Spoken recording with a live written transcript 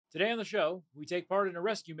Today on the show, we take part in a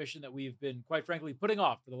rescue mission that we've been, quite frankly, putting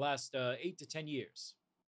off for the last 8 to 10 years.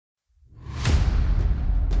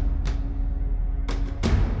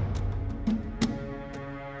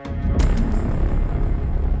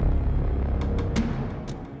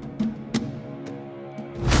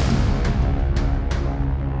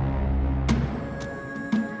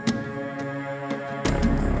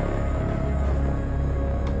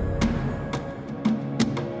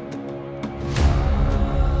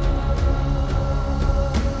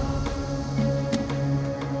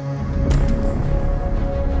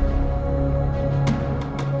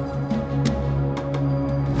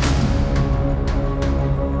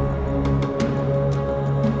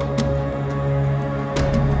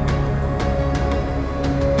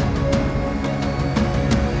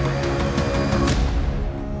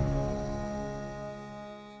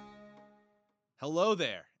 Hello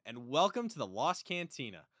there, and welcome to the Lost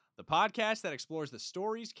Cantina, the podcast that explores the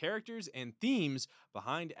stories, characters, and themes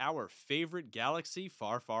behind our favorite galaxy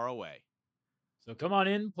far, far away. So come on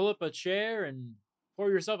in, pull up a chair, and pour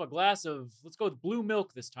yourself a glass of, let's go with blue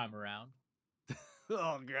milk this time around.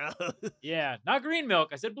 Oh god. Yeah, not green milk.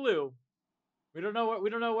 I said blue. We don't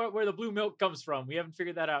know where the blue milk comes from. We haven't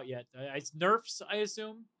figured that out yet. It's Nerfs, I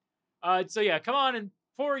assume. So yeah, come on and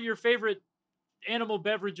pour your favorite animal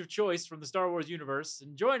beverage of choice from the Star Wars universe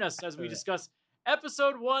and join us as we discuss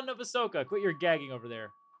episode 1 of Ahsoka. Quit your gagging over there.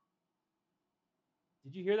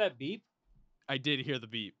 Did you hear that beep? I did hear the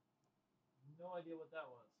beep. No idea what that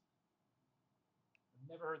was. I've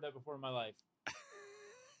never heard that before in my life.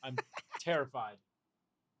 I'm terrified.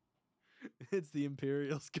 It's the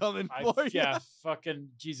Imperials coming for you. Yeah, fucking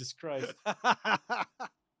Jesus Christ.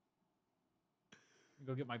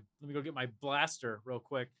 Let me go get my blaster real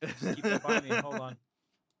quick. Just keep that by me. Hold on.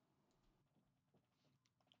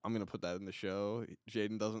 I'm gonna put that in the show.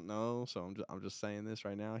 Jaden doesn't know, so I'm just saying this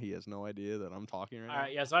right now. He has no idea that I'm talking right now. All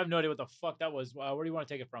right, yeah. So I have no idea what the fuck that was. Where do you want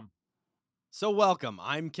to take it from? So welcome.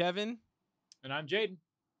 I'm Kevin. And I'm Jaden.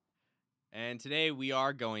 And today we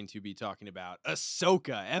are going to be talking about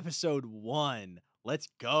Ahsoka, episode 1. Let's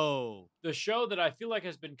go. The show that I feel like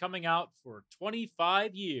has been coming out for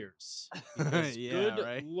 25 years. Because good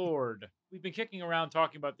right? Lord. We've been kicking around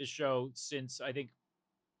talking about this show since, I think,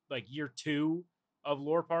 like year 2 of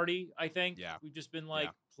Lore Party, I think. Yeah. We've just been,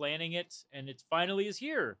 planning it, and it finally is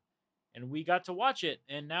here. And we got to watch it,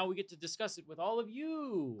 and now we get to discuss it with all of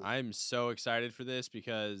you. I'm so excited for this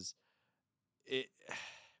because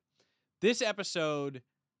this episode,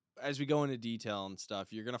 as we go into detail and stuff,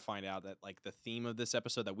 you're going to find out that the theme of this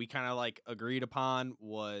episode that we kind of agreed upon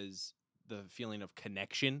was the feeling of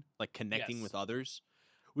connection, connecting with others.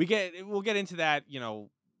 We'll get into that,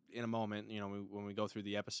 in a moment, when we go through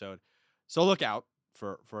the episode. So look out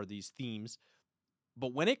for these themes.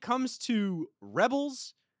 But when it comes to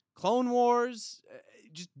Rebels, Clone Wars,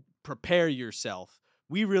 just prepare yourself.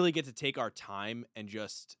 We really get to take our time and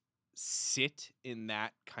just sit in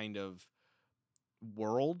that kind of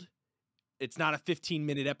world. It's not a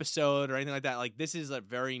 15-minute episode or anything like that. This is a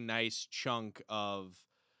very nice chunk of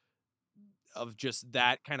just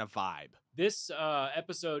that kind of vibe. This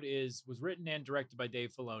episode was written and directed by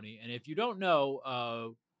Dave Filoni. And if you don't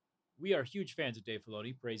know, we are huge fans of Dave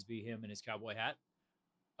Filoni. Praise be him and his cowboy hat.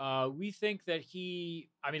 We think that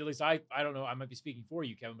at least I don't know, I might be speaking for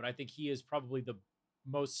you, Kevin, but I think he is probably the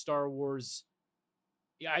most Star Wars.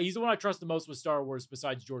 Yeah, he's the one I trust the most with Star Wars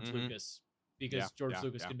besides George Lucas, because George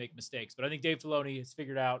Lucas can make mistakes. But I think Dave Filoni has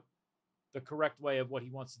figured out the correct way of what he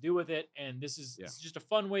wants to do with it. And this is just a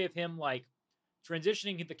fun way of him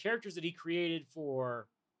transitioning the characters that he created for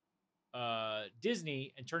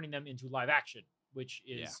Disney and turning them into live action, which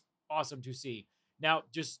is awesome to see. Now,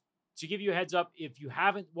 just to give you a heads up, if you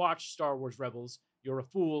haven't watched Star Wars Rebels, you're a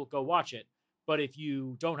fool, go watch it. But if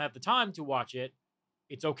you don't have the time to watch it,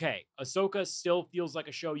 it's okay. Ahsoka still feels like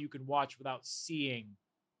a show you can watch without seeing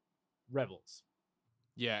Rebels.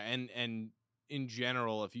 Yeah, and in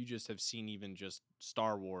general, if you just have seen even just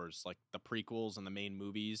Star Wars, the prequels and the main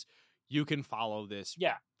movies, you can follow this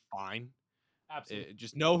fine. Absolutely.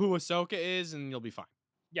 Just know who Ahsoka is and you'll be fine.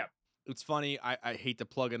 Yeah. It's funny, I hate to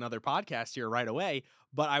plug another podcast here right away,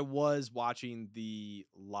 but I was watching the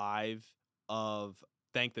live of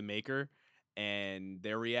Thank the Maker and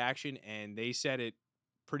their reaction, and they said it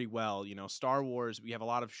pretty well. Star Wars, we have a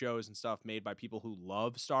lot of shows and stuff made by people who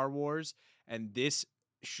love Star Wars, and this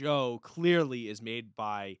show clearly is made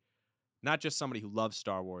by not just somebody who loves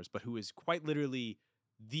Star Wars, but who is quite literally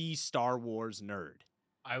the Star Wars nerd.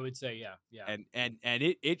 I would say, yeah. And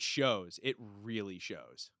it shows. It really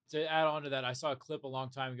shows. To add on to that, I saw a clip a long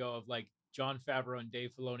time ago of Jon Favreau and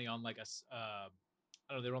Dave Filoni on I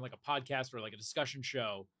don't know, they were on a podcast or a discussion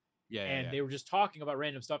show, and they were just talking about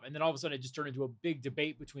random stuff, and then all of a sudden it just turned into a big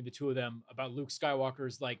debate between the two of them about Luke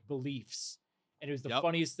Skywalker's like beliefs, and it was the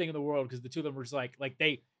funniest thing in the world because the two of them were just like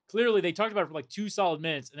they clearly they talked about it for like 2 solid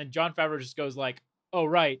minutes, and then Jon Favreau just goes like, "Oh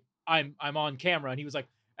right, I'm on camera," and he was like,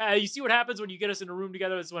 "You see what happens when you get us in a room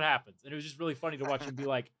together? That's what happens," and it was just really funny to watch him be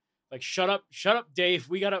like, shut up, Dave,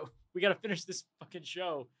 we gotta finish this fucking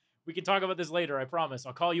show. We can talk about this later, I promise.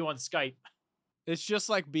 I'll call you on Skype. It's just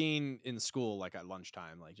like being in school, like at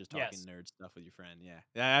lunchtime, like just talking nerd stuff with your friend. Yeah,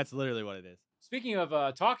 that's literally what it is. Speaking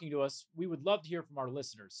of talking to us, we would love to hear from our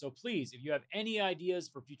listeners. So please, if you have any ideas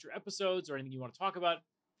for future episodes or anything you want to talk about,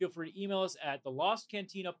 feel free to email us at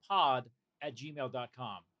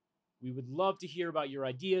thelostcantinapod@gmail.com. We would love to hear about your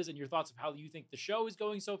ideas and your thoughts of how you think the show is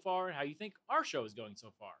going so far and how you think our show is going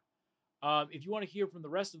so far. If you want to hear from the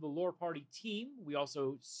rest of the Lore Party team, we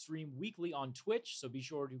also stream weekly on Twitch, so be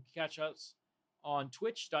sure to catch us on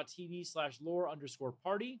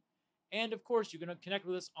twitch.tv/lore_party. And of course, you're going to connect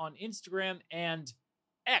with us on Instagram and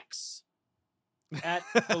X at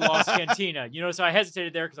the Lost Cantina. You notice I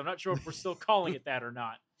hesitated there because I'm not sure if we're still calling it that or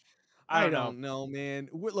not. I don't know, man.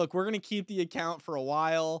 Look, we're going to keep the account for a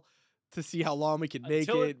while to see how long we can make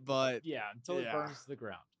it, but until it burns to the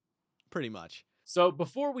ground. Pretty much. So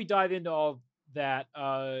before we dive into all that,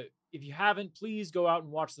 if you haven't, please go out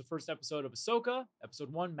and watch the first episode of AHSOKA,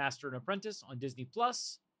 episode 1, Master and Apprentice on Disney+.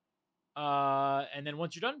 And then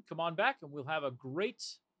once you're done, come on back and we'll have a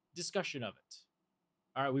great discussion of it.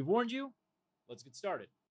 All right, we've warned you. Let's get started.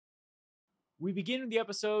 We begin the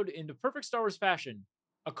episode in the perfect Star Wars fashion,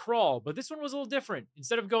 a crawl, but this one was a little different.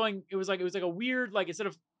 Instead of going, it was like a weird, like instead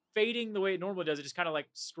of fading the way it normally does, it just kind of like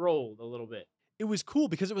scrolled a little bit. It was cool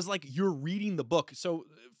because it was like you're reading the book. So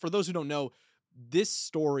for those who don't know, this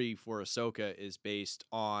story for AHSOKA is based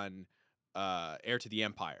on Heir to the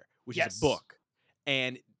Empire, which is a book.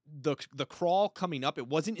 And the crawl coming up, it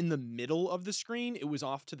wasn't in the middle of the screen. It was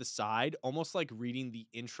off to the side, almost like reading the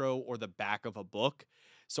intro or the back of a book.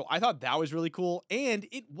 So I thought that was really cool. And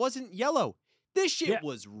it wasn't yellow. This shit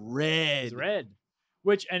was red. It was red.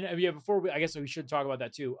 Which, and before I guess we should talk about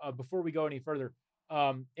that too. Before we go any further,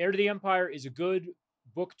 Heir to the Empire is a good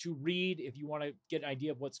book to read if you want to get an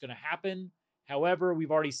idea of what's going to happen. However,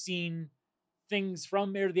 we've already seen things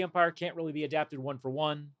from Heir to the Empire can't really be adapted one for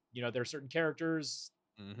one. You know, there are certain characters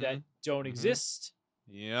that don't exist.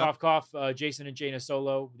 Cough, cough, Jason and Jaina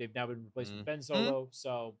Solo. They've now been replaced with Ben Solo.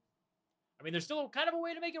 So, I mean, there's still kind of a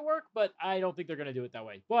way to make it work, but I don't think they're going to do it that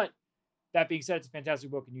way. But that being said, it's a fantastic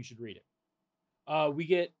book and you should read it. We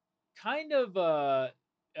get kind of a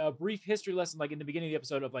brief history lesson, like in the beginning of the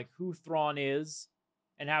episode, of like who Thrawn is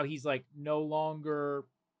and how he's like no longer,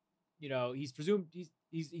 you know, he's presumed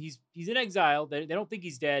he's in exile. They don't think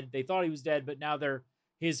he's dead. They thought he was dead, but now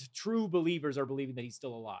his true believers are believing that he's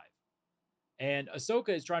still alive. And AHSOKA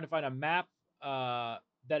is trying to find a map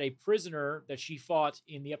that a prisoner that she fought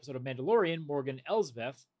in the episode of Mandalorian, Morgan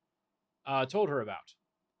Elsbeth, told her about.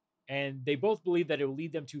 And they both believe that it will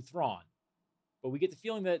lead them to Thrawn. But we get the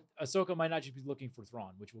feeling that AHSOKA might not just be looking for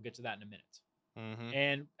Thrawn, which we'll get to that in a minute.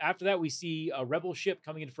 And after that, we see a rebel ship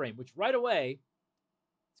coming into frame, which right away,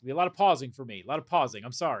 it's going to be a lot of pausing for me. A lot of pausing.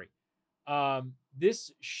 I'm sorry.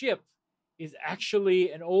 This ship is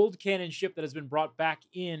actually an old canon ship that has been brought back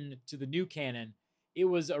in to the new canon. It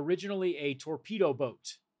was originally a torpedo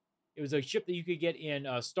boat. It was a ship that you could get in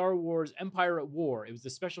Star Wars Empire at War. It was the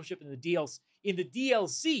special ship in the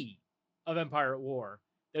DLC of Empire at War.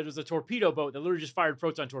 There was a torpedo boat that literally just fired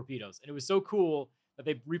proton torpedoes. And it was so cool that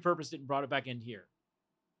they repurposed it and brought it back in here.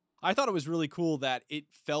 I thought it was really cool that it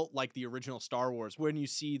felt like the original Star Wars when you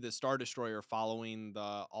see the Star Destroyer following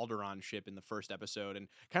the Alderaan ship in the first episode, and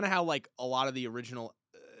kind of how like a lot of the original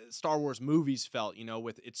Star Wars movies felt, you know,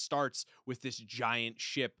 with it starts with this giant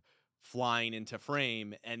ship flying into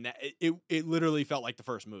frame, and it literally felt like the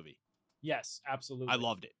first movie. Yes, absolutely. I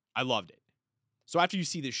loved it. So after you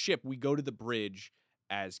see this ship, we go to the bridge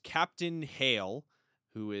as Captain Hale,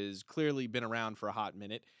 who has clearly been around for a hot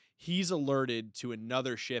minute. He's alerted to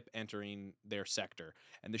another ship entering their sector.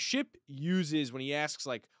 And the ship uses, when he asks,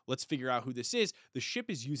 like, let's figure out who this is, the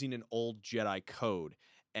ship is using an old Jedi code.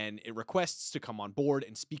 And it requests to come on board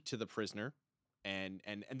and speak to the prisoner. And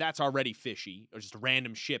that's already fishy, or just a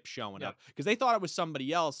random ship showing up. Because they thought it was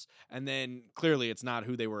somebody else, and then clearly it's not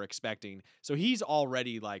who they were expecting. So he's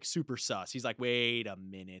already, like, super sus. He's like, wait a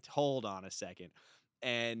minute, hold on a second.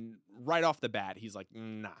 And right off the bat, he's like,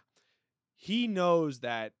 nah. He knows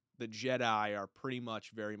that the Jedi are pretty much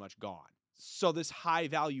very much gone. So this high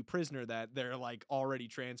value prisoner that they're like already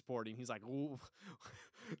transporting, he's like, ooh,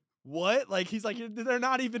 what? Like, he's like, they're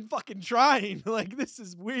not even fucking trying. Like, this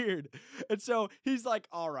is weird. And so he's like,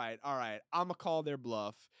 all right, I'm gonna call their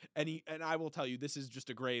bluff. And I will tell you, this is just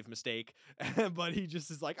a grave mistake. But he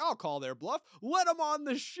just is like, I'll call their bluff. Let them on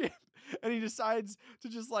the ship. And he decides to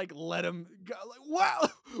just like let him go. Like, wow,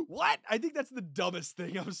 what? I think that's the dumbest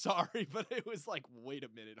thing. I'm sorry, but it was like, wait a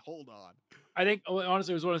minute, hold on. I think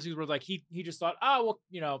honestly, it was one of those things where like he just thought, well,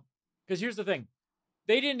 because here's the thing.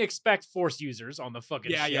 They didn't expect Force users on the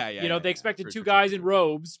fucking ship. They expected two guys in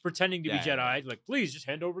robes pretending to be Jedi. Like, please just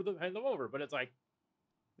hand them over. But it's like,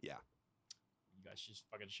 yeah, you guys just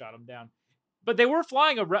fucking shot them down. But they were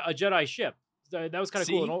flying a Jedi ship. That was kind of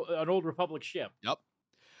cool. An old Republic ship. Yep.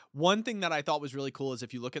 One thing that I thought was really cool is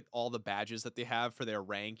if you look at all the badges that they have for their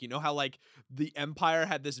rank, you know how like the Empire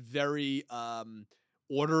had this very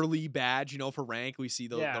orderly badge, for rank. We see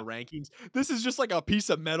the rankings. This is just like a piece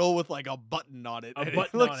of metal with like a button on it.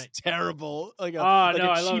 It looks terrible. Like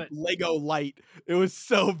a cheap Lego light. It was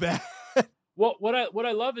so bad. Well, what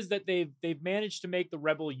I love is that they've managed to make the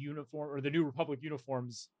Rebel uniform or the New Republic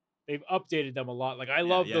uniforms. They've updated them a lot. Like I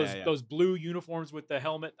love those blue uniforms with the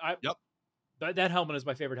helmet. Yep. That helmet is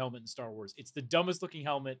my favorite helmet in Star Wars. It's the dumbest looking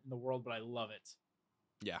helmet in the world, but I love it.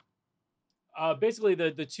 Yeah. Basically,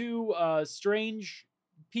 the two strange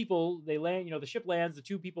people, they land. The ship lands. The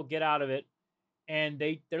two people get out of it, and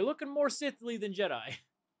they're looking more Sithly than Jedi.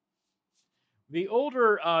 The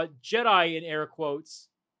older Jedi, in air quotes,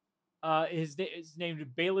 is named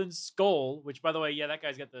Balin Skull. Which, by the way, that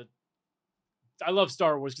guy's got the. I love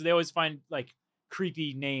Star Wars because they always find like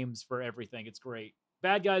creepy names for everything. It's great.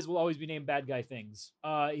 Bad guys will always be named bad guy things.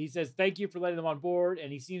 He says, thank you for letting them on board.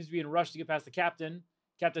 And he seems to be in a rush to get past the captain.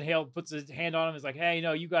 Captain Hale puts his hand on him. Is like, hey,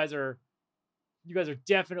 no, you guys are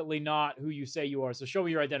definitely not who you say you are. So show me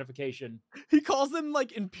your identification. He calls them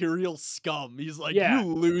like Imperial scum. He's like, you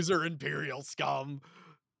loser Imperial scum.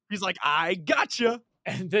 He's like, I gotcha.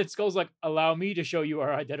 And then Skull's like, allow me to show you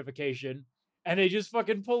our identification. And they just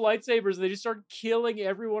fucking pull lightsabers and they just start killing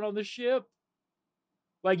everyone on the ship.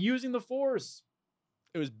 Like using the Force.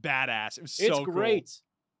 It was badass. It was so great.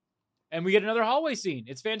 Cool. And we get another hallway scene.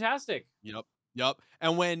 It's fantastic. Yep.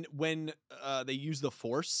 And when they use the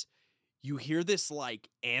Force, you hear this like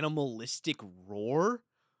animalistic roar,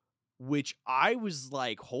 which I was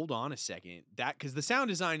like, hold on a second. Because the sound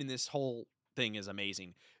design in this whole thing is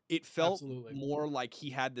amazing. It felt more like he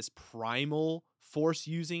had this primal Force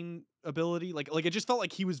using ability. Like it just felt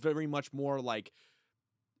like he was very much more like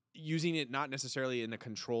using it not necessarily in a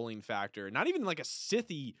controlling factor, not even like a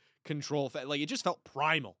Sithy control like it just felt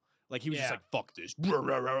primal. Like he was just like, fuck this.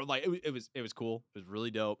 Like it was cool. It was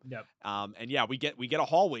really dope. Yep. And we get a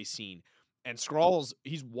hallway scene and Skrulls,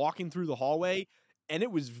 he's walking through the hallway and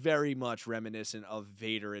it was very much reminiscent of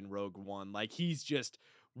Vader in Rogue One. Like he's just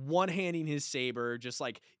one-handing his saber, just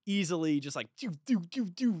like easily, just like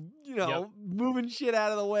moving shit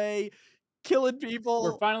out of the way, killing people.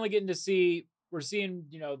 We're finally getting to see we're seeing,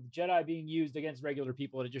 Jedi being used against regular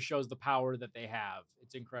people, and it just shows the power that they have.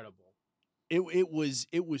 It's incredible. It was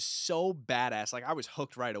so badass. Like I was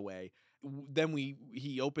hooked right away. Then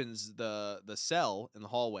he opens the cell in the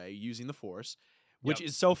hallway using the Force, which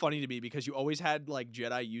is so funny to me because you always had like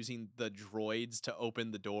Jedi using the droids to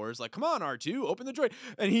open the doors. Like, come on, R2, open the droid,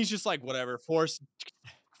 and he's just like, whatever, Force.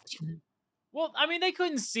 Well, I mean, they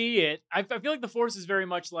couldn't see it. I feel like the Force is very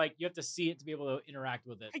much like you have to see it to be able to interact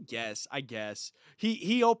with it. I guess.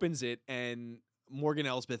 He opens it and Morgan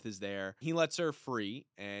Elsbeth is there. He lets her free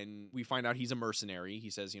and we find out he's a mercenary. He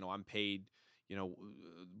says, I'm paid,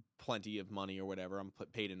 plenty of money or whatever. I'm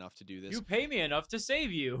paid enough to do this. You pay me enough to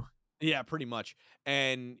save you. Yeah, pretty much.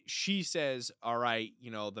 And she says, all right,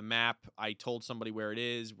 the map, I told somebody where it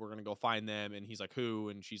is. We're going to go find them. And he's like, who?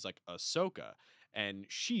 And she's like, AHSOKA. And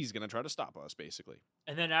she's going to try to stop us, basically.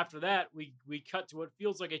 And then after that, we cut to what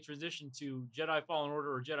feels like a transition to Jedi Fallen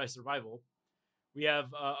Order or Jedi Survival. We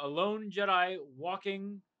have a lone Jedi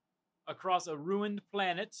walking across a ruined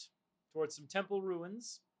planet towards some temple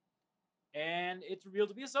ruins. And it's revealed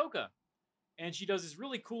to be AHSOKA. And she does this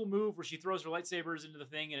really cool move where she throws her lightsabers into the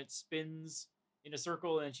thing and it spins in a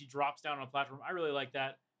circle and she drops down on a platform. I really like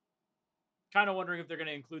that. Kind of wondering if they're going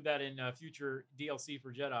to include that in future DLC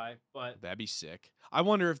for Jedi, but that'd be sick. I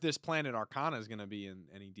wonder if this planet Arcana is going to be in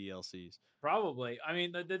any DLCs. Probably. I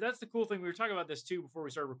mean, that's the cool thing. We were talking about this too before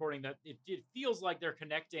we started recording. That it feels like they're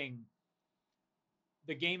connecting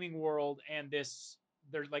the gaming world and this.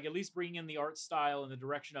 They're like at least bringing in the art style and the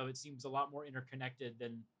direction of it seems a lot more interconnected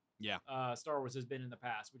than Star Wars has been in the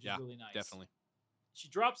past, which is really nice. Definitely. She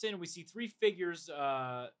drops in and we see three figures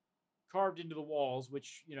carved into the walls,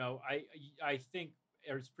 which I think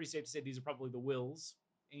it's pretty safe to say these are probably the Wills,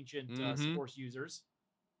 ancient Force users.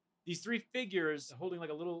 these three figures holding like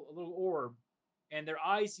a little orb, and their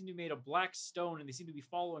eyes seem to be made of black stone, and they seem to be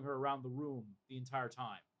following her around the room the entire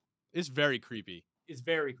time. It's very creepy. It's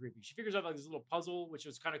very creepy. She figures out like this little puzzle, which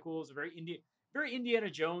was kind of cool. It's a very Indiana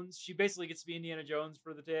Jones. She basically gets to be Indiana Jones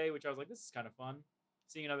for the day, which I was like, this is kind of fun,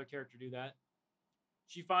 seeing another character do that.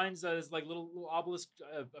 She finds this like little obelisk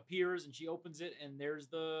appears, and she opens it, and there's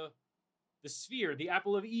the sphere, the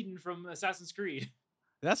apple of Eden from Assassin's Creed.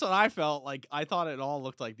 That's what I felt like. I thought it all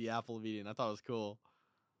looked like the apple of Eden. I thought it was cool.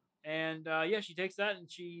 And yeah, she takes that and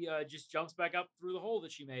she just jumps back up through the hole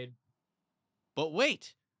that she made. But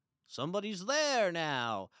wait, somebody's there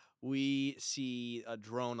now. We see a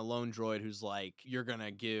lone droid who's like, "You're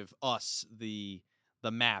gonna give us the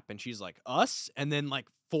map," and she's like, "Us?" And then like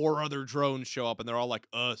four other drones show up, and they're all like,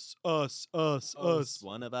 "Us, us, us, us,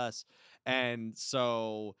 one of us." And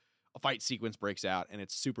so a fight sequence breaks out, and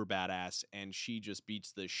it's super badass. And she just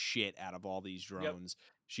beats the shit out of all these drones. Yep.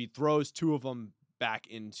 She throws two of them back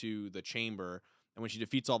into the chamber, and when she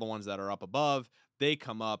defeats all the ones that are up above, they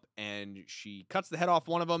come up, and she cuts the head off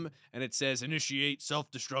one of them, and it says initiate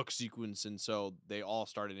self-destruct sequence. And so they all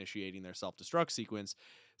start initiating their self-destruct sequence.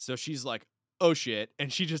 So she's like, oh shit.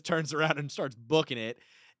 And she just turns around and starts booking it.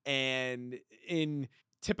 And in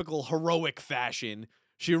typical heroic fashion,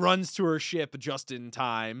 she runs to her ship just in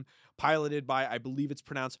time, piloted by, I believe it's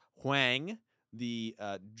pronounced Huang, the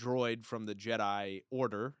droid from the Jedi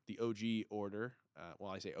Order, the OG Order.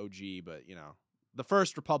 Well, I say OG, but you know, the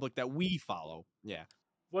first Republic that we follow. Yeah.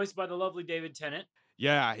 Voiced by the lovely David Tennant.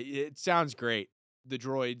 Yeah, it sounds great. The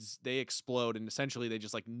droids, they explode, and essentially they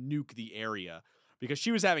just like nuke the area because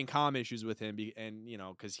she was having comm issues with him, and you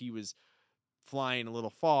know, because he was flying a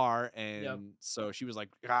little far, and yep. So she was like,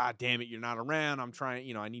 "God damn it, you're not around. I'm trying,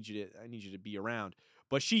 you know, I need you to be around."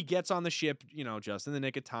 But she gets on the ship, you know, just in the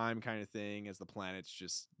nick of time, kind of thing, as the planet's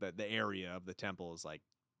just the area of the temple is like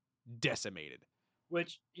decimated.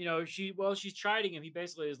 Which, you know, she's chiding him. He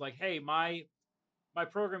basically is like, "Hey, my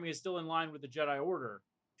programming is still in line with the Jedi Order."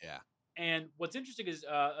 Yeah. And what's interesting is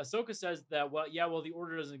Ahsoka says that, well, the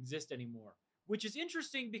Order doesn't exist anymore, which is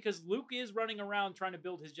interesting because Luke is running around trying to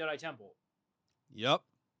build his Jedi temple. Yep.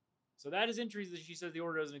 So that is interesting that she says the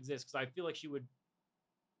Order doesn't exist, because I feel like she would.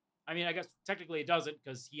 I mean, I guess technically it doesn't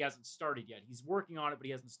because he hasn't started yet. He's working on it, but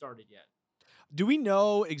he hasn't started yet. Do we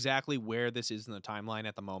know exactly where this is in the timeline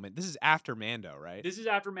at the moment? This is after Mando, right? This is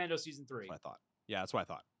after Mando season 3. That's what I thought. Yeah, that's what I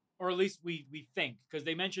thought. Or at least we think, because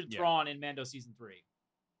they mentioned Thrawn in Mando season 3.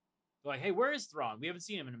 They're like, hey, where is Thrawn? We haven't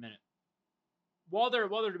seen him in a minute. While they're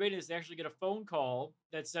debating this, they actually get a phone call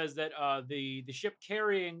that says that the ship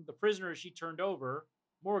carrying the prisoner she turned over,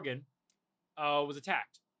 Morgan, was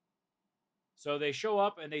attacked. So they show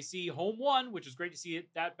up and they see Home 1, which is great to see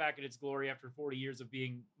that back in its glory after 40 years of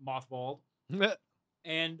being mothballed.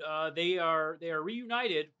 And they are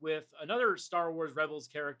reunited with another Star Wars Rebels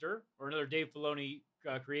character, or another Dave Filoni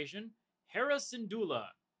creation, Hera Syndulla,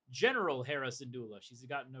 General Hera Syndulla. She's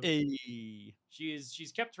gotten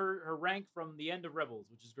she's kept her rank from the end of Rebels,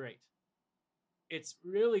 which is great. It's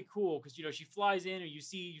really cool because, you know, she flies in, and you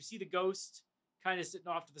see the ghost kind of sitting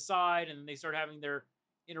off to the side, and then they start having their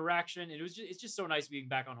interaction, and it's just so nice being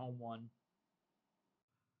back on Home 1.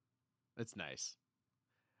 It's nice.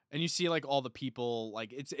 And you see like all the people,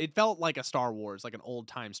 like it felt like a Star Wars, like an old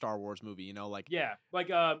time Star Wars movie, you know, like like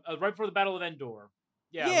right before the Battle of Endor.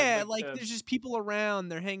 Like there's just people around,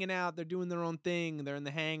 they're hanging out, they're doing their own thing, they're in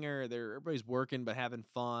the hangar, everybody's working but having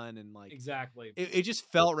fun, and like exactly. It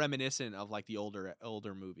just felt reminiscent of like the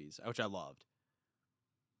older movies, which I loved.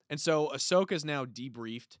 And so Ahsoka's now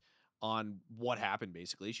debriefed on what happened.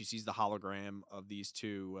 Basically, she sees the hologram of these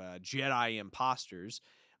two Jedi imposters.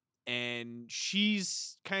 And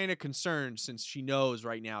she's kind of concerned since she knows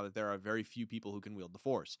right now that there are very few people who can wield the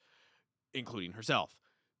Force, including herself.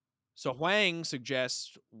 So Huang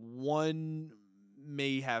suggests one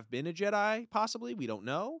may have been a Jedi, possibly. We don't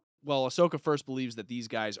know. Well, Ahsoka first believes that these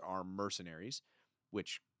guys are mercenaries,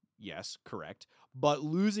 which, yes, correct. But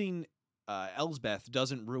losing Elsbeth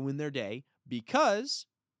doesn't ruin their day because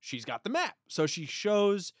she's got the map. So she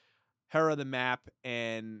shows Hera the map,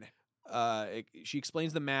 and she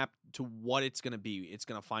explains the map to what it's going to be. It's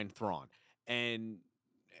going to find Thrawn. And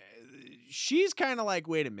she's kind of like,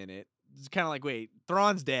 wait a minute. It's kind of like, wait,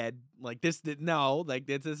 Thrawn's dead. Like this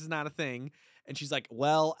is not a thing. And she's like,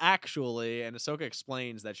 well, actually, and Ahsoka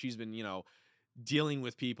explains that she's been, you know, dealing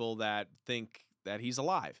with people that think that he's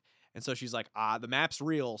alive. And so she's like, the map's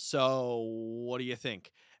real. So what do you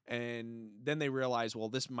think? And then they realize, well,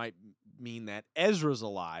 this might mean that Ezra's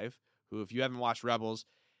alive, who, if you haven't watched Rebels,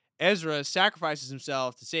 Ezra sacrifices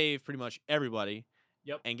himself to save pretty much everybody.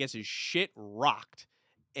 Yep. And gets his shit rocked.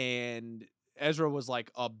 And Ezra was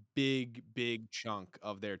like a big chunk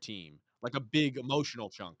of their team, like a big emotional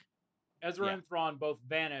chunk. Ezra Yeah. and Thrawn both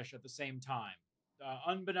vanish at the same time,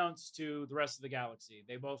 unbeknownst to the rest of the galaxy.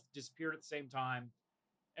 They both disappeared at the same time.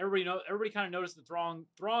 Everybody kind of noticed that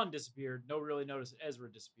Thrawn disappeared. Nobody really noticed that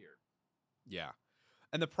Ezra disappeared. Yeah.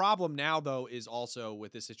 And the problem now, though, is also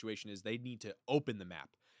with this situation is they need to open the map,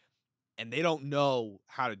 and they don't know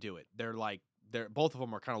how to do it. They're both of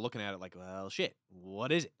them are kind of looking at it like, well, shit,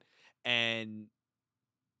 what is it? And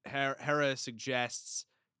Hera suggests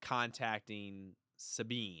contacting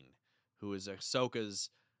Sabine, who is Ahsoka's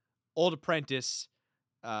old apprentice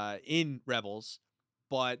in Rebels,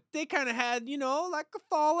 but they kind of had, like a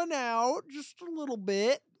falling out just a little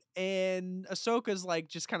bit. And Ahsoka's like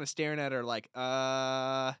just kind of staring at her like,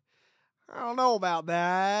 I don't know about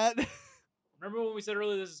that. Remember when we said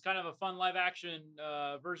earlier this is kind of a fun live action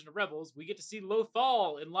version of Rebels? We get to see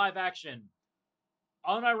Lothal in live action.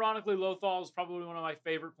 Unironically, Lothal is probably one of my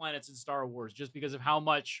favorite planets in Star Wars, just because of how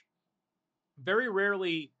much. Very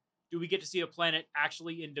rarely do we get to see a planet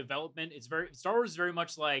actually in development. Star Wars is very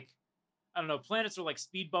much like, I don't know, planets are like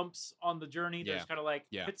speed bumps on the journey. There's kind of like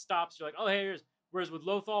pit stops. You're like, oh, hey, whereas with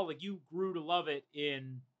Lothal, like you grew to love it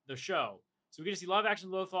in the show. So we get to see live action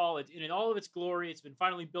Lothal in all of its glory. It's been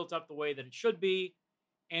finally built up the way that it should be.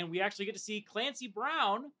 And we actually get to see Clancy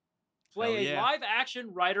Brown play a live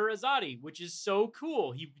action Ryder Azadi, which is so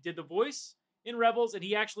cool. He did the voice in Rebels, and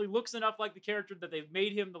he actually looks enough like the character that they've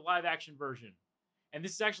made him the live action version. And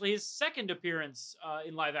this is actually his second appearance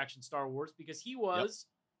in live action Star Wars, because he was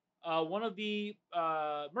one of the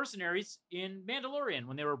mercenaries in Mandalorian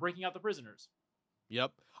when they were breaking out the prisoners.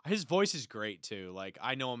 Yep. His voice is great too. Like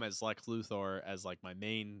I know him as Lex Luthor as like my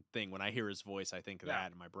main thing. When I hear his voice, I think of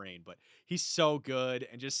that in my brain. But he's so good,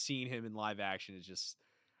 and just seeing him in live action is just,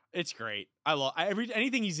 it's great. I love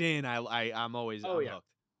anything he's in. I'm always hooked.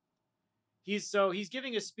 He's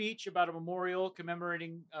giving a speech about a memorial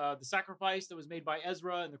commemorating the sacrifice that was made by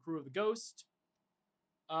Ezra and the crew of the Ghost.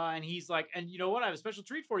 And he's like, and you know what? I have a special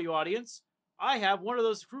treat for you, audience. I have one of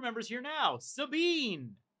those crew members here now,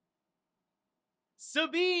 Sabine.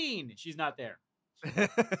 She's not there.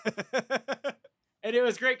 And it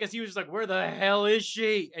was great because he was just like, where the hell is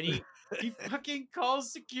she? And he fucking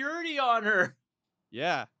calls security on her.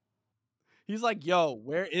 Yeah. He's like, yo,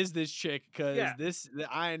 where is this chick? Because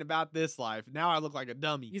I ain't about this life. Now I look like a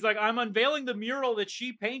dummy. He's like, I'm unveiling the mural that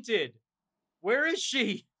she painted. Where is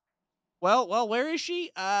she? Well, where is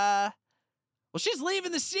she? Well, she's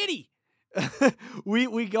leaving the city.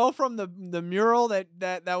 we go from the mural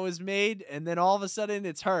that was made, and then all of a sudden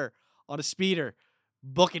it's her on a speeder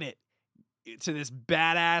booking it to this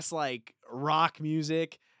badass like rock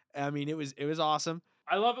music. I mean, it was awesome.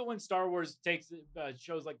 I love it when Star Wars takes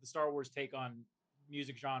shows like the Star Wars take on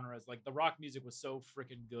music genres. Like the rock music was so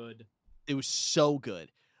freaking good. It was so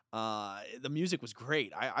good. The music was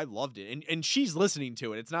great. I loved it. And she's listening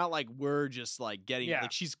to it. It's not like we're just like getting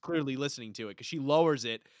like she's clearly listening to it, because she lowers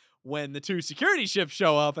it when the two security ships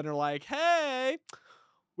show up and are like, hey.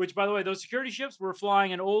 Which, by the way, those security ships were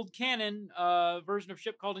flying an old canon version of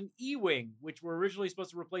ship called an E-Wing, which were originally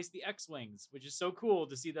supposed to replace the X-Wings, which is so cool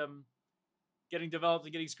to see them getting developed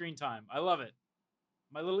and getting screen time. I love it.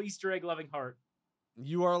 My little Easter egg loving heart.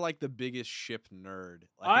 You are like the biggest ship nerd.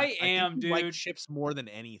 Like, I am, dude. Like ships more than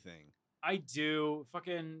anything. I do.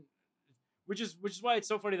 Fucking, which is why it's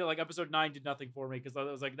so funny that like episode 9 did nothing for me, because I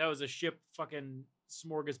was like, that was a ship fucking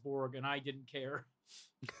smorgasbord, and I didn't care.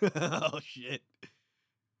 Oh shit.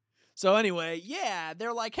 So anyway, yeah,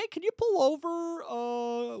 they're like, hey, can you pull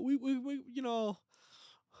over? We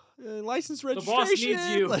license registration. The boss needs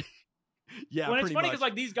you. Like, yeah, when it's funny because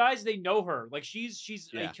like these guys, they know her. Like she's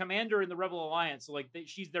a commander in the Rebel Alliance, so like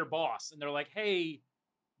she's their boss, and they're like, hey,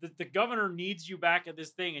 the governor needs you back at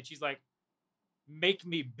this thing, and she's like, make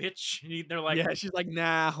me, bitch. And they're like, yeah, she's like,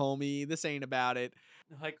 nah, homie, this ain't about it.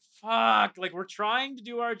 They're like, fuck, like we're trying to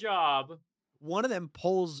do our job. One of them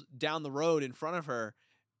pulls down the road in front of her,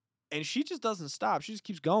 and she just doesn't stop. She just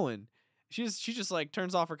keeps going. She just like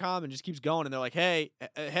turns off her comm and just keeps going. And they're like, hey,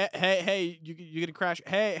 you're gonna crash.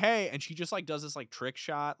 Hey. And she just like does this like trick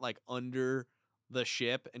shot like under the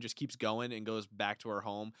ship and just keeps going and goes back to her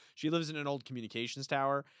home. She lives in an old communications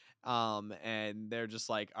tower. And they're just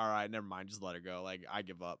like, all right, never mind. Just let her go. Like, I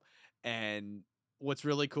give up. And what's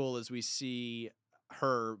really cool is we see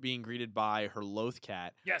her being greeted by her Loth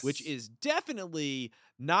cat, which is definitely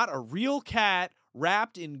not a real cat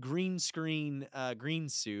wrapped in green screen green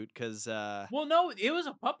suit, because well, no, it was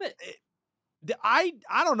a puppet. I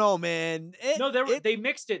don't know, man. They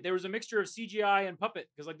mixed it. There was a mixture of CGI and puppet,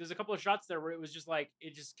 because like there's a couple of shots there where it was just like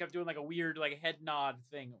it just kept doing like a weird like head nod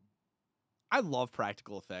thing. I love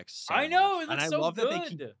practical effects so I know, much, it and looks I so love that they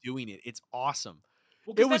keep good. doing it. It's awesome.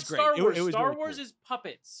 Well, It because was that's great. Star Wars. It was Star really Wars cool. is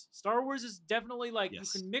puppets. Star Wars is definitely like you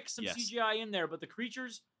Yes. can mix some Yes. CGI in there, but the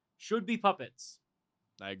creatures should be puppets.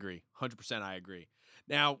 I agree. 100% I agree.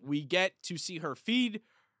 Now, we get to see her feed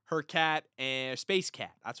her cat and space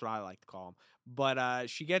cat. That's what I like to call him. But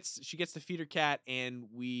she gets to feed her cat, and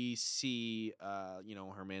we see her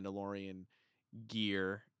Mandalorian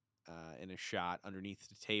gear in a shot underneath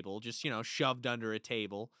the table, just shoved under a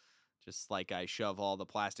table, just like I shove all the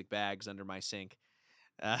plastic bags under my sink.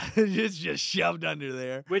 Just shoved under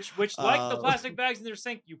there. Which like the Uh, plastic bags in their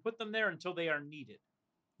sink, you put them there until they are needed.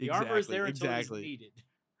 The armor is exactly, there until it is exactly. needed.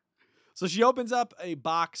 So she opens up a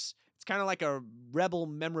box. It's kind of like a Rebel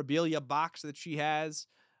memorabilia box that she has.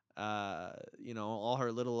 All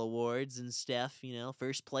her little awards and stuff,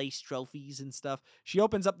 first place trophies and stuff. She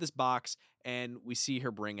opens up this box and we see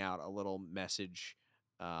her bring out a little message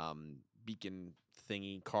beacon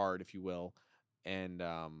thingy card, if you will. And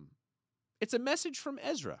it's a message from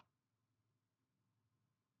Ezra.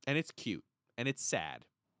 And it's cute and it's sad.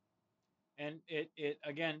 And it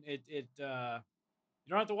you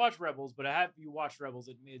don't have to watch Rebels, but have you watched Rebels,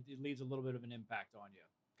 it leaves a little bit of an impact on you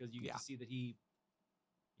because you get Yeah. to see that he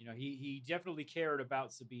definitely cared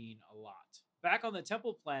about Sabine a lot. Back on the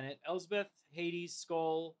Temple planet, Elsbeth, Hades,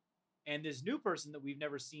 Skull, and this new person that we've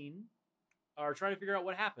never seen are trying to figure out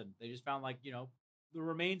what happened. They just found the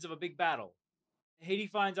remains of a big battle. Hades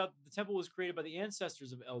finds out that the temple was created by the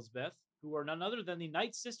ancestors of Elsbeth, who are none other than the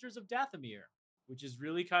Night Sisters of Dathomir, which is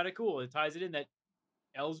really kind of cool. It ties it in that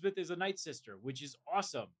Elsbeth is a Night Sister, which is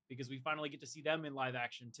awesome because we finally get to see them in live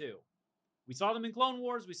action too. We saw them in Clone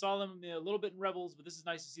Wars, we saw them a little bit in Rebels, but this is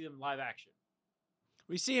nice to see them in live action.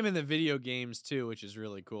 We see him in the video games too, which is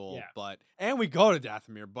really cool. Yeah. And we go to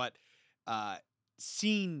Dathomir, but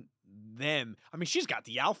seeing them, I mean, she's got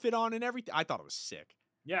the outfit on and everything. I thought it was sick.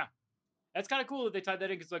 Yeah. That's kind of cool that they tied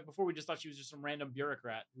that in because before we just thought she was just some random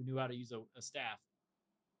bureaucrat who knew how to use a staff.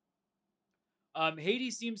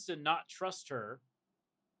 Hades seems to not trust her,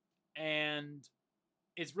 and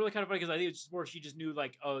it's really kind of funny because I think it's just more she just knew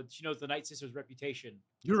she knows the Night Sister's reputation.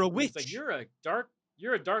 You're a witch. It's like you're a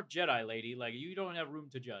dark Jedi lady. Like you don't have room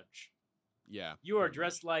to judge. Yeah, you are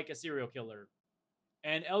dressed like a serial killer.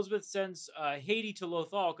 And Elsbeth sends Hades to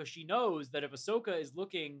Lothal because she knows that if Ahsoka is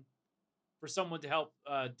looking for someone to help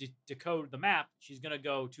decode the map, she's gonna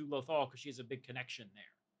go to Lothal because she has a big connection there.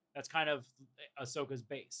 That's kind of Ahsoka's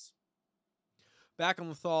base. Back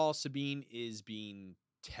on Lothal, Sabine is being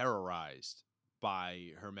terrorized by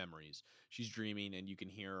her memories. She's dreaming, and you can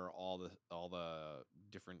hear all the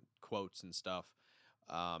different quotes and stuff.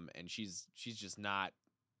 And she's just not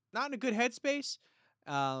in a good headspace.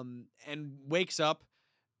 And wakes up,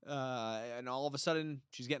 and all of a sudden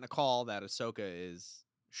she's getting a call that Ahsoka is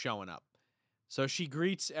showing up. So she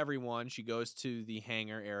greets everyone. She goes to the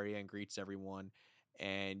hangar area and greets everyone.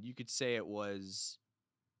 And you could say it was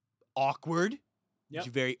awkward. Yep. It's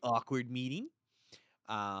a very awkward meeting.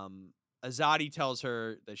 Azadi tells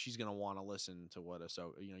her that she's going to want to listen to what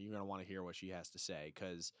Ahsoka, you're going to want to hear what she has to say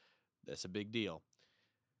because that's a big deal.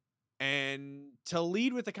 And to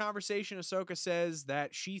lead with the conversation, Ahsoka says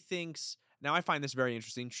that she thinks, now I find this very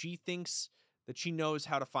interesting, she thinks that she knows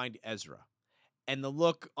how to find Ezra. And the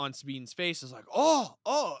look on Sabine's face is like, oh,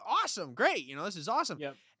 awesome, great, this is awesome.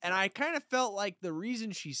 Yep. And I kind of felt like the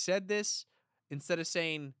reason she said this, instead of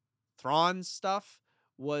saying Thrawn's stuff,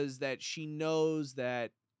 was that she knows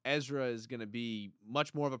that Ezra is going to be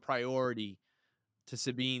much more of a priority to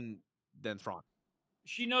Sabine than Thrawn.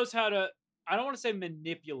 She knows how to, I don't want to say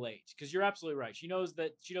manipulate, because you're absolutely right. She knows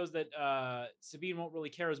that Sabine won't really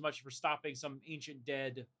care as much for stopping some ancient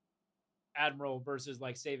dead admiral versus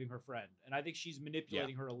saving her friend. And I think she's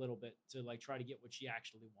manipulating her a little bit to try to get what she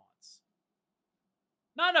actually wants.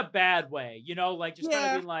 Not in a bad way, kind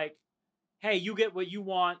of being like, hey, you get what you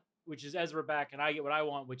want, which is Ezra back, and I get what I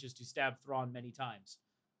want, which is to stab Thrawn many times.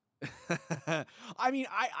 I mean,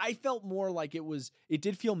 I felt more like it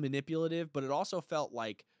did feel manipulative, but it also felt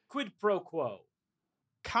like quid pro quo.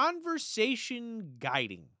 Conversation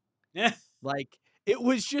guiding. Like, it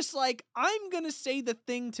was just like, I'm going to say the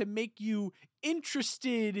thing to make you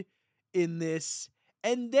interested in this,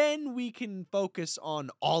 and then we can focus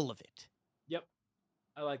on all of it. Yep.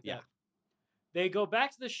 I like that. They go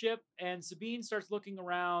back to the ship, and Sabine starts looking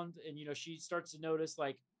around, and, she starts to notice,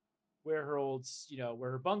 where her old,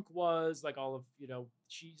 where her bunk was, all of,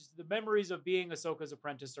 the memories of being Ahsoka's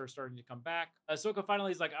apprentice are starting to come back. Ahsoka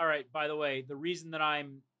finally is like, all right, by the way, the reason that I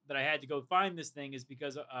had to go find this thing is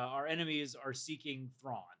because our enemies are seeking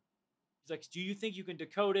Thrawn. He's like, do you think you can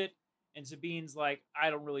decode it? And Sabine's like, I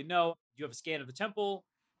don't really know. Do you have a scan of the temple?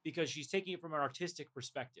 because she's taking it from an artistic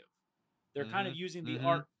perspective. They're kind of Mhm. using the Mhm.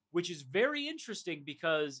 art, which is very interesting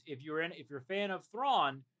because if you're a fan of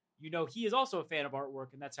Thrawn, you know he is also a fan of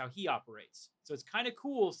artwork, and that's how he operates. So it's kind of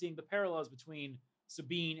cool seeing the parallels between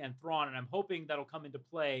Sabine and Thrawn, and I'm hoping that'll come into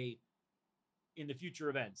play in the future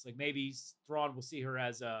events. Like maybe Thrawn will see her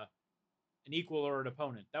as an equal or an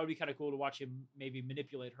opponent. That would be kind of cool to watch him maybe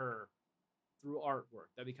manipulate her through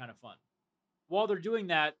artwork. That'd be kind of fun. While they're doing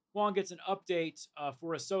that, Juan gets an update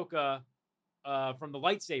for Ahsoka from the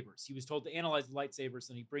lightsabers. He was told to analyze the lightsabers,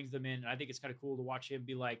 and he brings them in. And I think it's kind of cool to watch him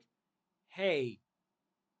be like, "Hey,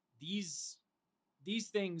 these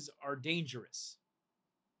things are dangerous.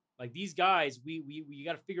 Like these guys, we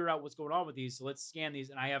got to figure out what's going on with these. So let's scan these.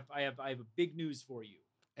 And I have a big news for you."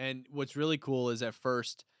 And what's really cool is at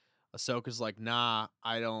first, Ahsoka's like, "Nah,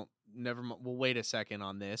 I don't. Never. We'll wait a second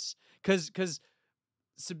on this, because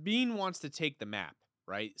Sabine wants to take the map,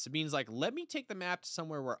 right? Sabine's like, let me take the map to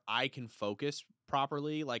somewhere where I can focus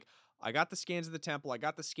properly. Like, I got the scans of the temple, I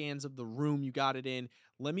got the scans of the room you got it in.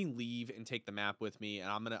 Let me leave and take the map with me, and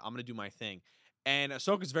I'm gonna do my thing." And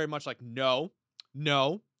Ahsoka's very much like, no,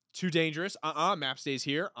 no, too dangerous. Map stays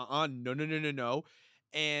here. No, no, no, no, no.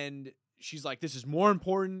 And she's like, this is more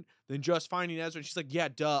important than just finding Ezra. And she's like, yeah,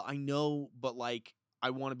 duh, I know, but like, I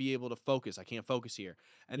want to be able to focus. I can't focus here.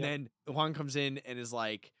 And Yep. then Juan comes in and is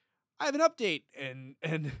like, I have an update.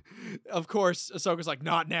 And of course Ahsoka's like,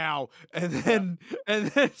 not now. And Yep.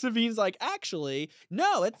 then Sabine's like, actually,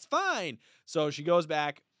 no, it's fine. So she goes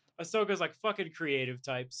back. Ahsoka's like fucking creative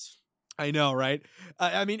types. I know, right?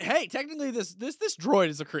 I mean, hey, technically this droid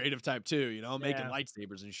is a creative type too, making Yeah.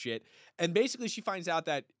 lightsabers and shit. And basically she finds out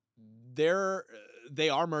that they're they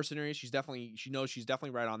are mercenaries. She knows she's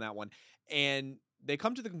definitely right on that one. And they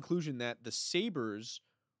come to the conclusion that the sabers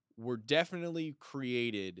were definitely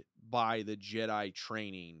created by the Jedi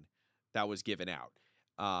training that was given out.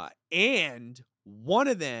 And one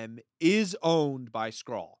of them is owned by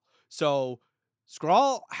Skrull. So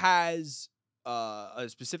Skrull has a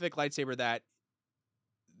specific lightsaber that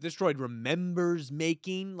this droid remembers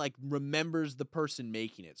the person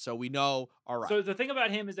making it. So we know, all right. So the thing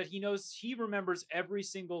about him is that he remembers every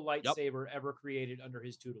single Yep, lightsaber ever created under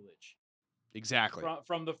his tutelage. exactly.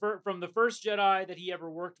 From the first Jedi that he ever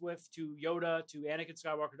worked with to Yoda to Anakin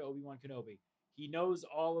Skywalker to Obi-Wan Kenobi. He knows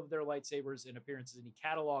all of their lightsabers and appearances, and he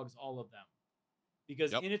catalogs all of them.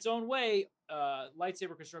 Because Yep. in its own way,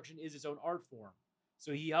 lightsaber construction is its own art form.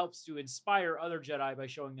 So he helps to inspire other Jedi by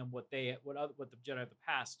showing them what the Jedi of the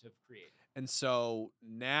past have created. And so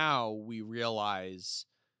now we realize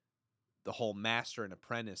the whole master and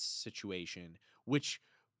apprentice situation, which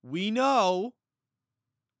we know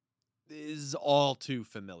is all too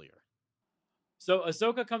familiar. So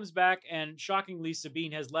Ahsoka comes back, and shockingly,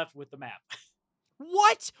 Sabine has left with the map.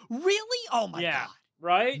 What? Really? Oh my Yeah, god.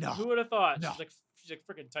 right? No. Who would have thought? No. She's like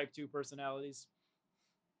freaking type 2 personalities.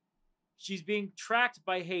 She's being tracked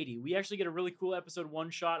by Haiti. We actually get a really cool episode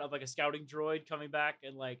 1 shot of like a scouting droid coming back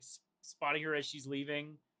and like spotting her as she's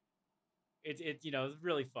leaving. It's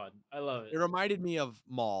really fun. I love it. It reminded me of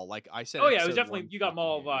Maul. Like I said, Oh yeah, it was episode definitely, 1 you got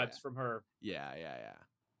Maul here. vibes from her. Yeah.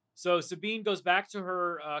 So Sabine goes back to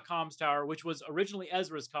her comms tower, which was originally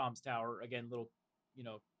Ezra's comms tower. Again, little,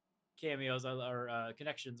 cameos or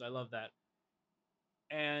connections. I love that.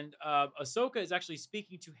 And Ahsoka is actually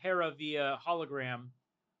speaking to Hera via hologram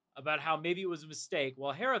about how maybe it was a mistake,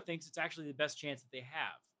 while Hera thinks it's actually the best chance that they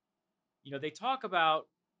have. They talk about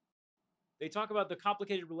the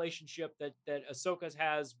complicated relationship that Ahsoka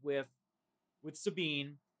has with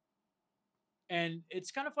Sabine. And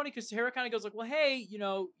it's kind of funny because Hera kind of goes like, well, hey,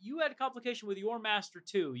 you had a complication with your master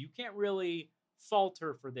too. You can't really fault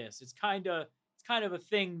her for this. It's kind of a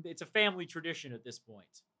thing. It's a family tradition at this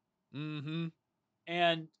point. Mm-hmm.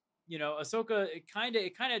 And Ahsoka, it kind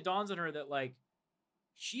of dawns on her that like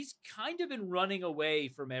she's kind of been running away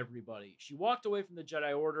from everybody. She walked away from the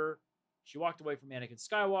Jedi Order. She walked away from Anakin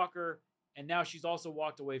Skywalker. And now she's also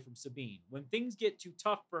walked away from Sabine. When things get too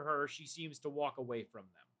tough for her, she seems to walk away from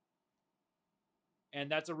them. And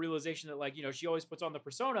that's a realization that, like, she always puts on the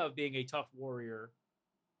persona of being a tough warrior,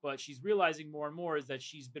 but she's realizing more and more is that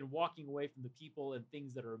she's been walking away from the people and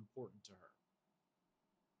things that are important to her.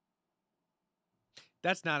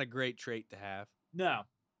 That's not a great trait to have. No.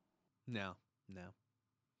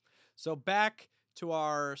 So back to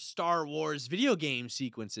our Star Wars video game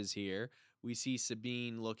sequences here. We see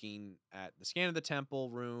Sabine looking at the scan of the temple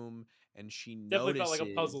room, and she Definitely notices, felt like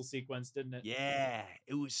a puzzle sequence, didn't it? Yeah,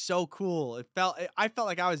 it was so cool. I felt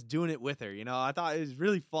like I was doing it with her. I thought it was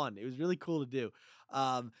really fun. It was really cool to do.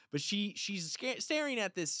 But she's staring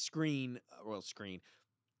at this screen,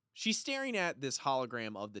 she's staring at this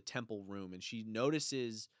hologram of the temple room, and she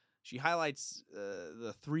highlights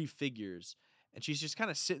the three figures, and she's just kind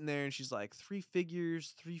of sitting there, and she's like, three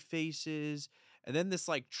figures, three faces, and then this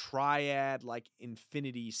like triad, like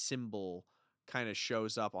infinity symbol kind of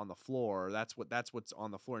shows up on the floor. That's what's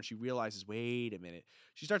on the floor, and she realizes, wait a minute.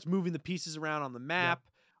 She starts moving the pieces around on the Yep. map,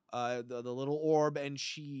 the little orb, and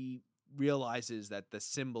she realizes that the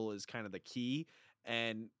symbol is kind of the key,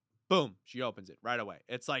 and boom, she opens it right away.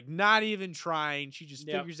 It's like not even trying. She just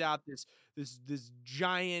Yep. figures out this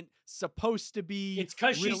giant, supposed to be It's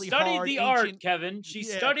because she really studied hard the art, ancient. Kevin. She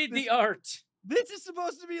Yeah, studied the art. this is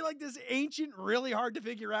supposed to be like this ancient, really hard to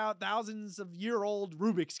figure out, thousands of year old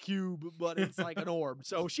Rubik's cube, but it's like an orb.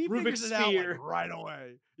 So she Rubik's figures it out like sphere. right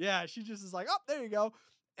away. Yeah, she just is like, oh, there you go.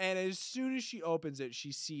 And as soon as she opens it,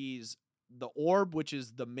 she sees the orb, which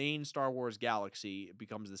is the main Star Wars galaxy. It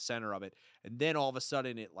becomes the center of it. And then all of a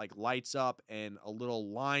sudden it like lights up and a little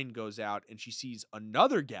line goes out, and she sees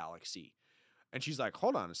another galaxy. And she's like,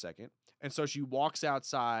 hold on a second. And so she walks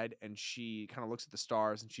outside and she kind of looks at the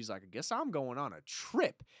stars, and she's like, I guess I'm going on a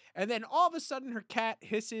trip. And then all of a sudden her cat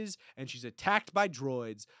hisses and she's attacked by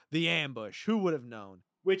droids. The ambush. Who would have known?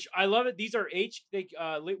 Which I love it. These are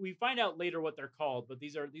we find out later what they're called, but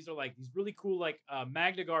these are like these really cool like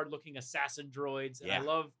Magna Guard looking assassin droids, and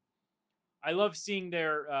Yeah. I love seeing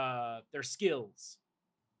their skills.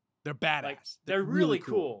 They're badass. Like, they're really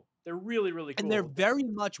cool. They're really, really cool. And they're very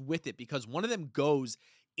much with it, because one of them goes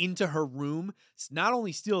into her room, not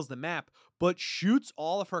only steals the map, but shoots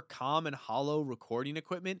all of her comm and hollow recording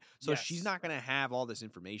equipment. So she's Yes. not going to have all this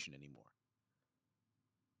information anymore.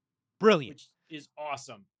 Brilliant. Which is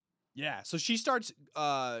awesome. Yeah. So she starts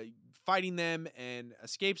fighting them and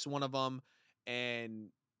escapes one of them and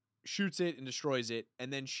shoots it and destroys it.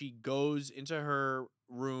 And then she goes into her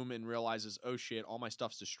room and realizes, oh shit, all my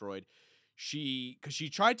stuff's destroyed. Because she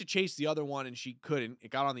tried to chase the other one and she couldn't. It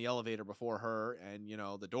got on the elevator before her, and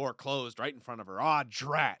the door closed right in front of her. Ah,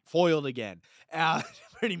 drat, foiled again,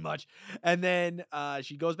 pretty much. And then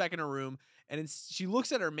she goes back in her room, and she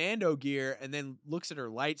looks at her Mando gear, and then looks at her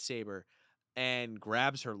lightsaber, and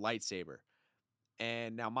grabs her lightsaber.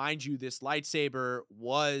 And now, mind you, this lightsaber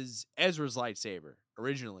was Ezra's lightsaber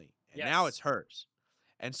originally, and now it's hers.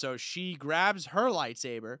 And so she grabs her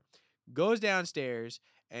lightsaber, goes downstairs,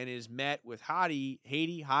 and is met with Hottie,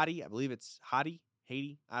 I believe it's Hottie,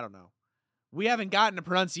 I don't know. We haven't gotten a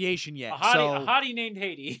pronunciation yet. A hottie named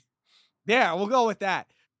Haiti. Yeah, we'll go with that.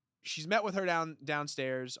 She's met with her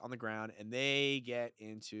downstairs on the ground, and they get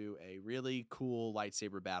into a really cool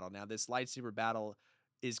lightsaber battle. Now, this lightsaber battle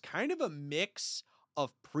is kind of a mix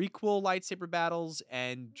of prequel lightsaber battles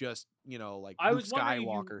and just, like I Luke was wondering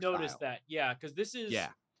Skywalker if you noticed style. that. Yeah, because this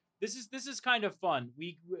is kind of fun.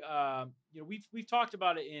 We've talked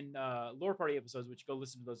about it in lore party episodes, which go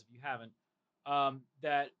listen to those if you haven't.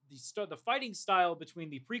 That the fighting style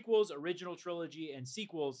between the prequels, original trilogy, and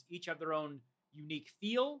sequels each have their own unique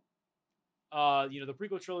feel. The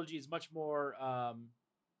prequel trilogy is much more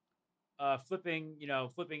flipping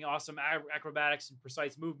awesome acrobatics and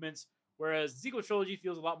precise movements, whereas the sequel trilogy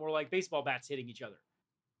feels a lot more like baseball bats hitting each other.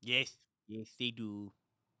 Yes, they do.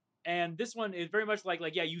 And this one is very much like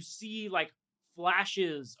you see like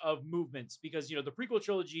flashes of movements, because the prequel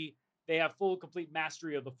trilogy, they have full complete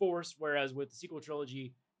mastery of the Force, whereas with the sequel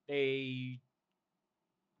trilogy they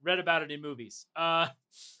read about it in movies. Oh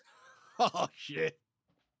shit.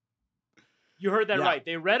 You heard that right.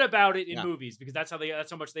 They read about it in Yeah. movies, because that's how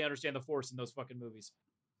much they understand the Force in those fucking movies.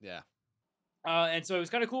 Yeah. And so it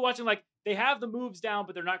was kind of cool watching, like, they have the moves down,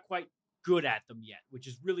 but they're not quite good at them yet, which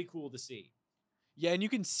is really cool to see. Yeah, and you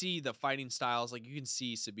can see the fighting styles. Like, you can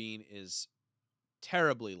see Sabine is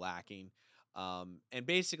terribly lacking. And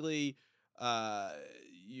basically,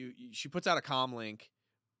 she puts out a comm link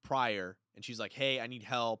prior, and she's like, hey, I need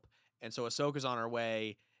help. And so Ahsoka's on her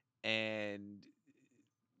way, and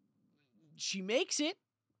she makes it,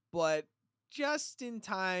 but just in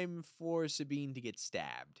time for Sabine to get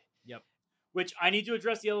stabbed. Yep. Which I need to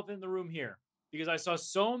address the elephant in the room here, because I saw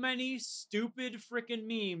so many stupid freaking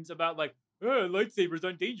memes about like, lightsabers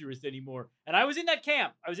aren't dangerous anymore. And I was in that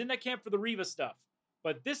camp. I was in that camp for the Reva stuff.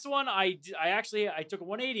 But this one, I took a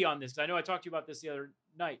 180 on this, because I know I talked to you about this the other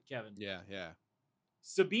night, Kevin. Yeah.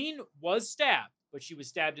 Sabine was stabbed, but she was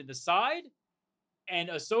stabbed in the side, and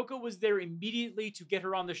Ahsoka was there immediately to get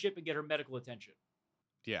her on the ship and get her medical attention.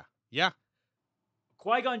 Yeah.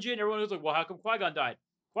 Qui-Gon Jinn, everyone was like, well, how come Qui-Gon died?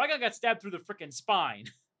 Qui-Gon got stabbed through the freaking spine.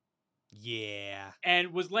 Yeah.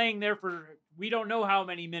 And was laying there for we don't know how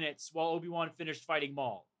many minutes while Obi-Wan finished fighting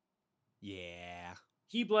Maul. Yeah.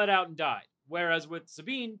 He bled out and died. Whereas with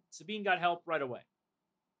Sabine got help right away.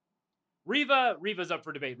 Reva's up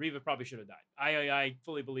for debate. Reva probably should have died. I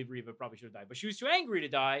fully believe Reva probably should have died, but she was too angry to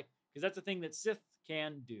die because that's a thing that Sith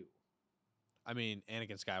can do. I mean,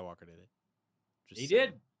 Anakin Skywalker did it. He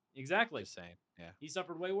did. Exactly. Just saying. Yeah. He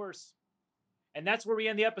suffered way worse. And that's where we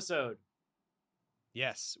end the episode.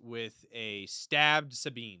 Yes, with a stabbed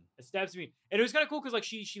Sabine. It stabs me, and it was kind of cool because like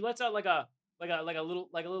she lets out like a little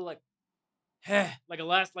like a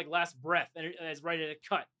last breath, and it's right at a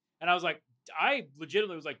cut. And I was like, I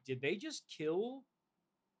legitimately was like, did they just kill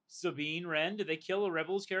Sabine Wren? Did they kill a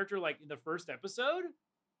Rebels character like in the first episode?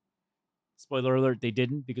 Spoiler alert, they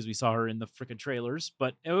didn't because we saw her in the freaking trailers.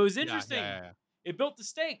 But it was interesting. Yeah. It built the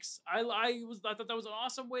stakes. I thought that was an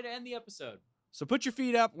awesome way to end the episode. So put your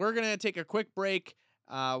feet up. We're gonna take a quick break.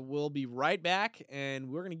 We'll be right back, and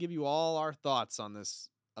we're gonna give you all our thoughts on this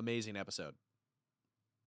amazing episode.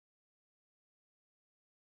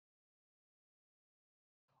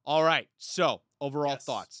 All right. So overall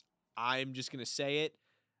thoughts. I'm just gonna say it.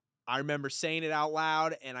 I remember saying it out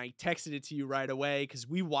loud, and I texted it to you right away because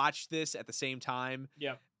we watched this at the same time.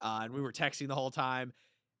 Yeah. And we were texting the whole time.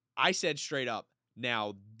 I said straight up,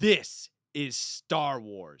 now this is Star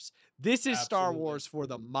Wars. This is Star Wars for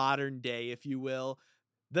the modern day, if you will.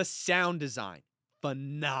 The sound design,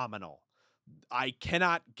 phenomenal. I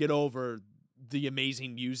cannot get over the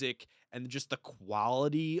amazing music and just the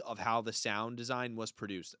quality of how the sound design was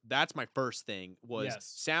produced. That's my first thing was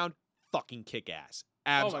sound fucking kick-ass.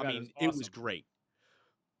 It was great.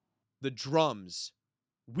 The drums.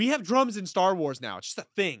 We have drums in Star Wars now. It's just a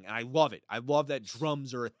thing, and I love it. I love that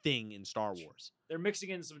drums are a thing in Star Wars. They're mixing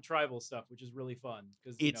in some tribal stuff, which is really fun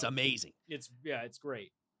because it's amazing. It's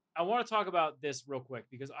great. I want to talk about this real quick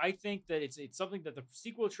because I think that it's something that the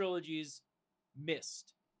sequel trilogies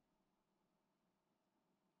missed.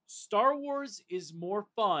 Star Wars is more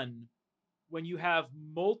fun when you have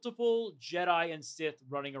multiple Jedi and Sith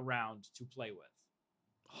running around to play with.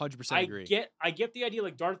 100% agree. I get the idea,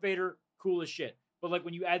 like Darth Vader, cool as shit. But like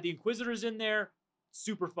when you add the Inquisitors in there,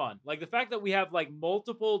 super fun. Like the fact that we have like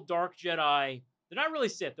multiple Dark Jedi, they're not really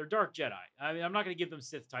Sith, they're Dark Jedi. I mean, I'm not going to give them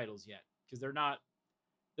Sith titles yet because they're not.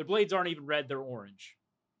 Their blades aren't even red; they're orange.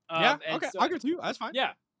 Okay, I agree with you. That's fine.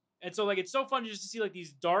 Yeah, and so like it's so fun just to see like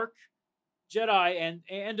these dark Jedi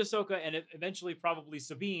and Ahsoka and eventually probably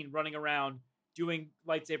Sabine running around doing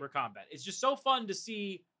lightsaber combat. It's just so fun to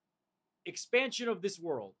see expansion of this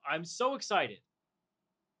world. I'm so excited.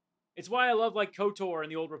 It's why I love like KOTOR and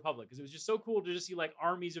the Old Republic because it was just so cool to just see like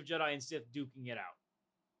armies of Jedi and Sith duking it out.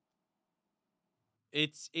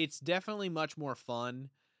 It's definitely much more fun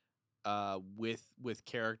with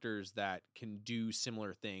characters that can do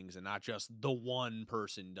similar things and not just the one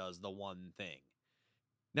person does the one thing.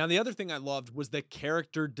 Now, the other thing I loved was the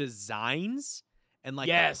character designs and like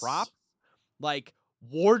the props. Like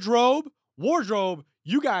wardrobe,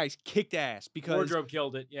 you guys kicked ass because wardrobe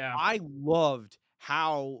killed it. Yeah. I loved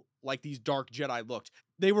how like these dark Jedi looked.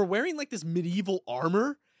 They were wearing like this medieval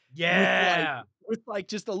armor. Yeah. With like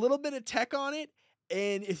just a little bit of tech on it.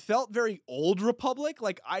 And it felt very Old Republic.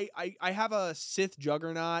 Like I have a Sith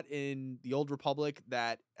Juggernaut in the Old Republic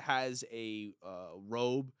that has a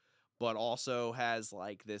robe, but also has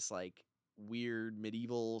like this like weird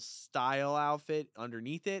medieval style outfit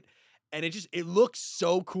underneath it. And it looked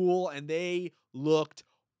so cool, and they looked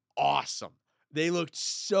awesome. They looked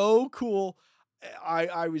so cool.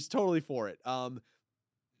 I was totally for it.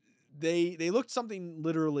 They looked something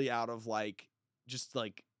literally out of like just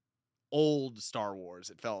like old Star Wars.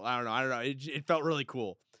 It felt, I don't know. It felt really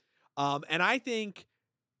cool. And I think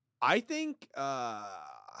Hadi,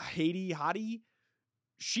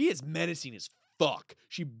 she is menacing as fuck.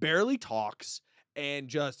 She barely talks and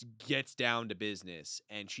just gets down to business,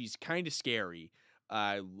 and she's kind of scary.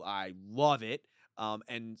 I love it.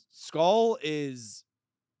 And Skull is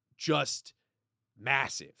just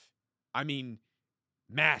massive. I mean,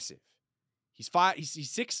 massive. He's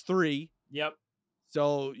 6'3". Yep.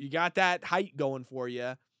 So you got that height going for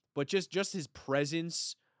you, but just his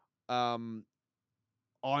presence on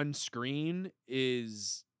screen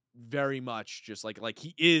is very much just like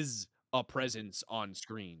he is a presence on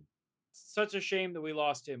screen. Such a shame that we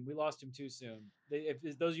lost him. We lost him too soon.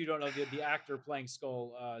 If those of you don't know, the actor playing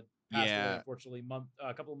Skull passed away, unfortunately,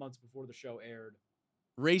 a couple of months before the show aired.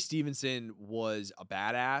 Ray Stevenson was a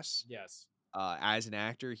badass. Yes. As an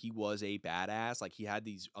actor, he was a badass. Like he had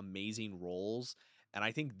these amazing roles, and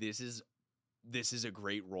I think this is a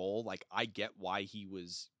great role. Like I get why he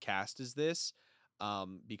was cast as this,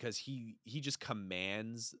 because he just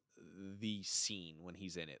commands the scene when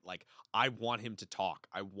he's in it. Like I want him to talk.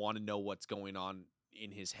 I want to know what's going on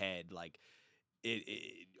in his head. Like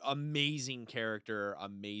it amazing character,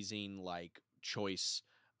 amazing like choice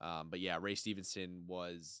But yeah, Ray Stevenson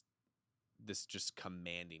was this just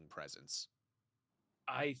commanding presence.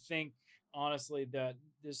 I think honestly that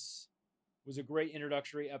this was a great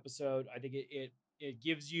introductory episode. I think it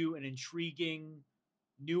gives you an intriguing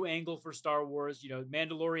new angle for Star Wars. You know,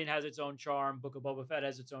 Mandalorian has its own charm. Book of Boba Fett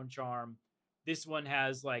has its own charm. This one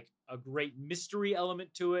has like a great mystery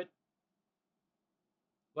element to it.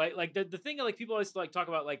 Like the thing that like people always like talk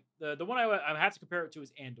about, like the one I have to compare it to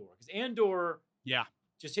is Andor, because Andor Yeah,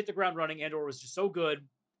 just hit the ground running. Andor was just so good,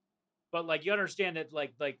 but like you understand that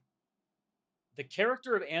like the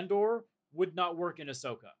character of Andor would not work in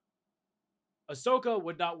Ahsoka. Ahsoka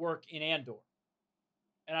would not work in Andor,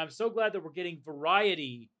 and I'm so glad that we're getting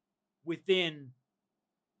variety within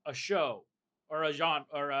a show or a genre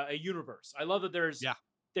or a universe. I love that there's yeah,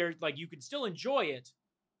 like you can still enjoy it,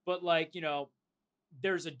 but like you know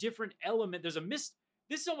there's a different element. There's a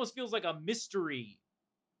This almost feels like a mystery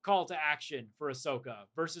call to action for Ahsoka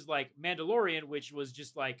versus like Mandalorian, which was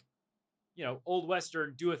just like, you know, old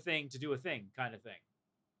Western, do a thing to do a thing kind of thing.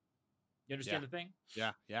 You understand yeah, the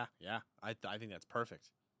thing? yeah. I think that's perfect.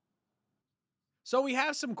 So we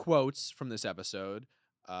have some quotes from this episode.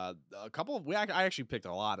 A couple of I actually picked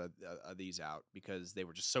a lot of these out because they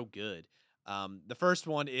were just so good. The first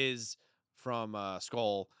one is from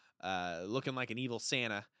Skull, looking like an evil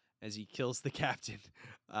Santa as he kills the captain.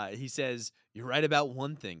 He says, "You're right about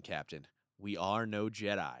one thing, Captain. We are no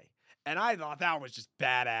Jedi." And I thought that was just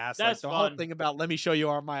badass. Like That's the whole fun. thing about "let me show you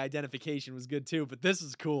my identification" was good too. But this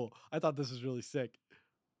is cool. I thought this was really sick.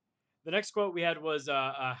 The next quote we had was,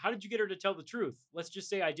 "How did you get her to tell the truth? Let's just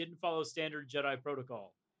say I didn't follow standard Jedi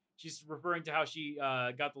protocol." She's referring to how she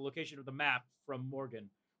got the location of the map from Morgan,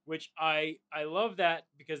 which I love that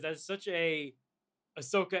because that's such a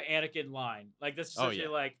Ahsoka Anakin line. Like that's Oh such yeah. a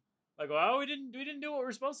like well we didn't do what we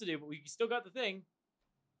are supposed to do, but we still got the thing.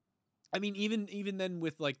 I mean, even then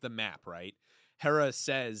with like the map, right? Hera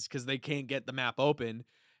says because they can't get the map open.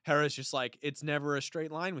 Hera's just like, it's never a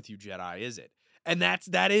straight line with you, Jedi, is it? And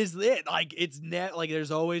that is it. Like it's net like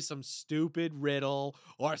there's always some stupid riddle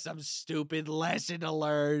or some stupid lesson to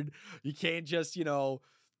learn. You can't just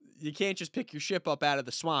you can't just pick your ship up out of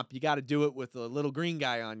the swamp. You got to do it with a little green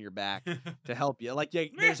guy on your back to help you. Like, yeah,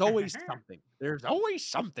 there's always something. There's always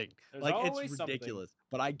something. There's Like it's always something. ridiculous,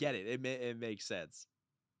 but I get it. It makes sense.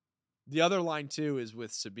 The other line too is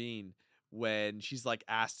with Sabine when she's like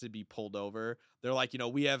asked to be pulled over. They're like,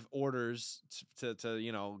 we have orders to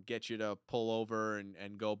get you to pull over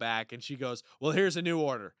and go back. And she goes, "Well, here's a new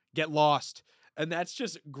order. Get lost." And that's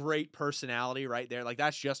just great personality right there. Like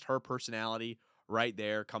that's just her personality right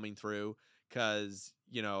there coming through cuz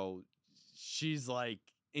she's like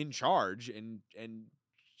in charge and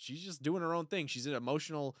she's just doing her own thing. She's an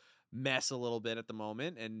emotional mess a little bit at the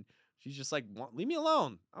moment and she's just like, "Leave me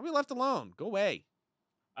alone. I'll be left alone. Go away."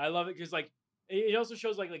 I love it because like it also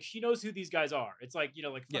shows like she knows who these guys are. It's like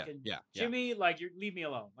like Yeah, fucking yeah, yeah. Jimmy, like you leave me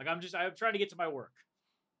alone. Like I'm trying to get to my work.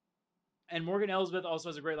 And Morgan Elsbeth also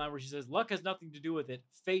has a great line where she says, "Luck has nothing to do with it.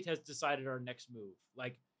 Fate has decided our next move."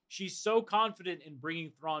 Like she's so confident in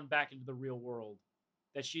bringing Thrawn back into the real world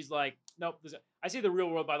that she's like, "Nope." I say the real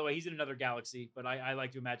world, by the way. He's in another galaxy, but I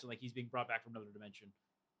like to imagine like he's being brought back from another dimension.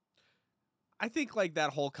 I think like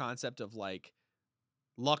that whole concept of like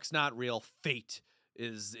luck's not real, fate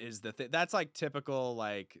is the thing. That's like typical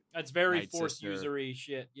like That's very Night force Sister. usery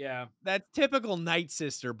shit. Yeah. That's typical Night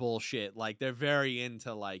Sister bullshit. Like they're very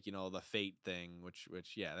into like, the fate thing, which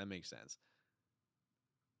yeah, that makes sense.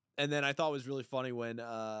 And then I thought was really funny when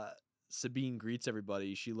Sabine greets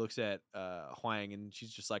everybody. She looks at Huang and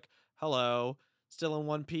she's just like, "Hello, still in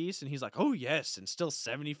one piece?" And he's like, "Oh yes, and still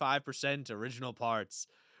 75% original parts."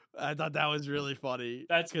 I thought that was really funny.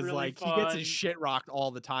 That's because really like he gets his fun. shit rocked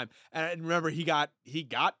all the time. And remember, he got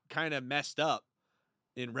kind of messed up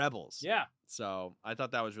in Rebels. Yeah. So I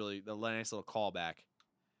thought that was really the nice little callback.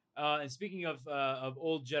 And speaking of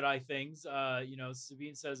old Jedi things,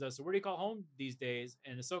 Sabine says, "So where do you call home these days?"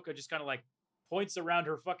 And Ahsoka just kind of like points around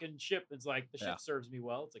her fucking ship and's like, "The ship Yeah. serves me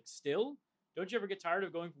well." It's like, still, don't you ever get tired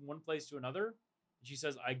of going from one place to another? And she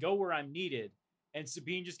says, "I go where I'm needed." And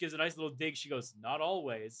Sabine just gives a nice little dig. She goes, "Not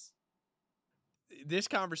always." This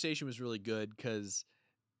conversation was really good because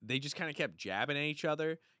they just kind of kept jabbing at each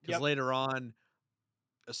other. Because Yep. later on,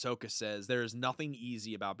 Ahsoka says there is nothing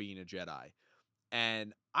easy about being a Jedi.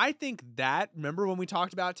 And I think remember when we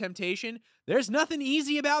talked about temptation? There's nothing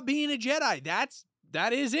easy about being a Jedi.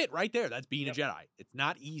 That is it right there. That's being Yep. a Jedi. It's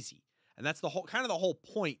not easy. And that's the whole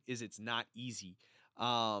point is it's not easy.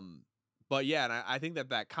 But yeah, and I think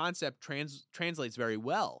that concept translates very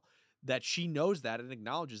well, that she knows that and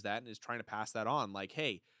acknowledges that and is trying to pass that on. Like,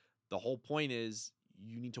 hey, the whole point is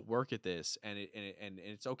you need to work at this, and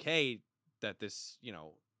it's okay that this,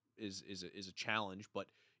 is a challenge, but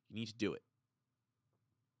you need to do it.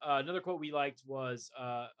 Another quote we liked was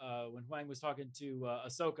when Huang was talking to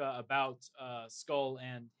Ahsoka about Skull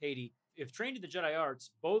and Haiti. If trained in the Jedi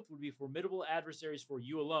arts, both would be formidable adversaries for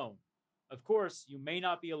you alone. Of course, you may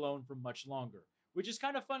not be alone for much longer, which is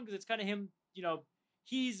kind of fun because it's kind of him,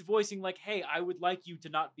 he's voicing like, hey, I would like you to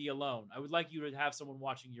not be alone. I would like you to have someone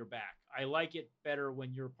watching your back. I like it better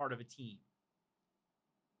when you're part of a team.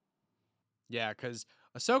 Yeah, because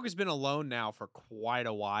Ahsoka's been alone now for quite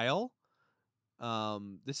a while.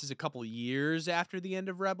 This is a couple years after the end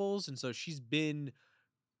of Rebels, and so she's been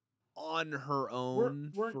on her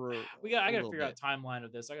own for I a gotta little figure out bit. a timeline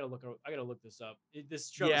of this. I gotta look this up. This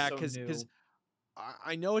show is Yeah, so new.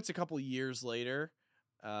 I know it's a couple years later.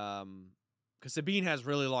 Because Sabine has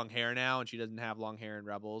really long hair now, and she doesn't have long hair in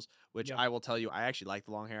Rebels, which Yep. I will tell you, I actually like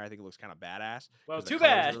the long hair. I think it looks kind of badass. Well, The too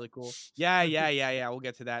colors bad. are really cool. Yeah. We'll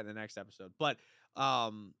get to that in the next episode. But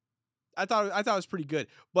I thought it was pretty good.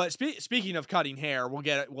 But speaking of cutting hair, we'll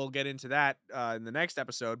get into that in the next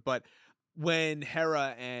episode. But when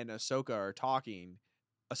Hera and Ahsoka are talking,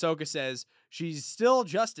 Ahsoka says she's still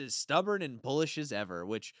just as stubborn and bullish as ever,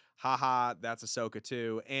 which, haha, that's Ahsoka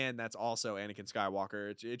too, and that's also Anakin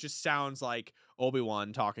Skywalker. It just sounds like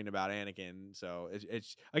Obi-Wan talking about Anakin. So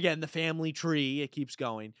it's again the family tree. It keeps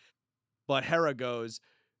going. But Hera goes,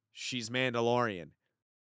 she's Mandalorian.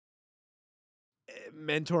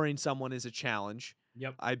 Mentoring someone is a challenge.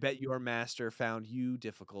 Yep. I bet your master found you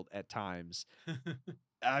difficult at times.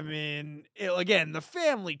 I mean, again, the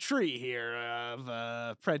family tree here of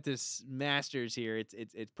apprentice masters here.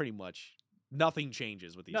 It's pretty much nothing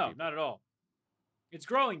changes with these No, people. not at all. It's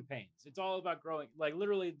growing pains. It's all about growing. Like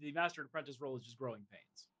literally, the master and apprentice role is just growing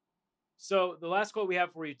pains. So the last quote we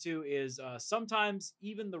have for you too is sometimes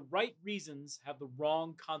even the right reasons have the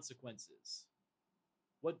wrong consequences.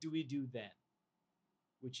 What do we do then?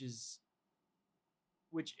 Which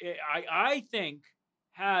I think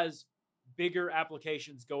has bigger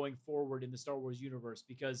applications going forward in the Star Wars universe,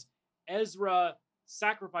 because Ezra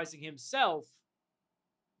sacrificing himself,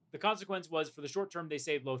 the consequence was for the short term they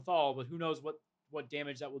saved Lothal, but who knows what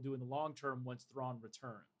damage that will do in the long term once Thrawn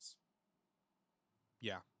returns.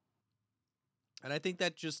 Yeah. And I think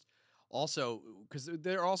that just also, because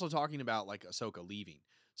they're also talking about like Ahsoka leaving.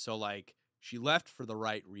 So like she left for the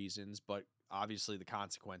right reasons, but obviously the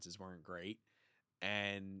consequences weren't great.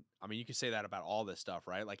 And I mean, you can say that about all this stuff,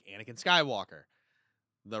 right? Like Anakin Skywalker,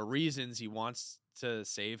 the reasons he wants to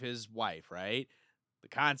save his wife, right? The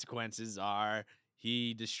consequences are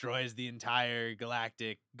he destroys the entire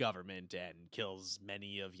galactic government and kills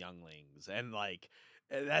many of younglings. And like,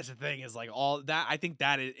 that's the thing, is like all that, I think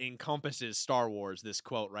that it encompasses Star Wars, this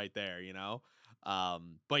quote right there,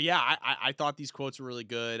 But yeah, I thought these quotes were really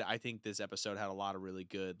good. I think this episode had a lot of really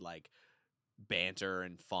good like banter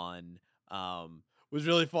and fun. Was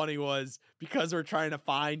really funny was because we're trying to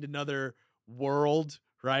find another world,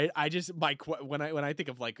 right? I just when I think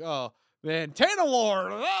of like, oh man,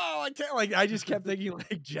 Tanalorr, like I just kept thinking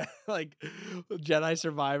like like Jedi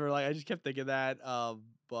Survivor, like I just kept thinking that.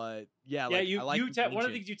 But yeah, like I like one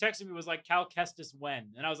of the things you texted me was like Cal Kestis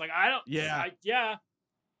when, and I was like, I don't, yeah. Yeah.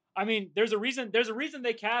 I mean, there's a reason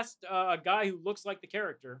they cast a guy who looks like the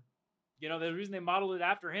character. There's a reason they modeled it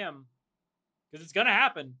after him, because it's gonna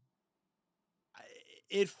happen.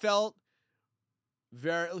 It felt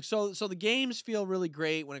very so the games feel really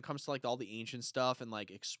great when it comes to like all the ancient stuff and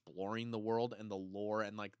like exploring the world and the lore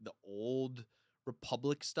and like the old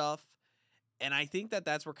Republic stuff. And I think that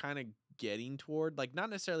that's we're kind of getting toward, like not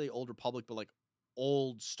necessarily Old Republic, but like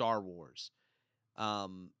old Star Wars.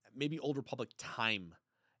 Maybe Old Republic time.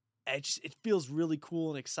 It feels really cool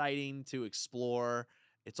and exciting to explore.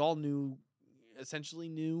 It's all new, essentially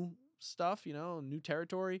new stuff, new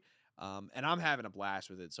territory. And I'm having a blast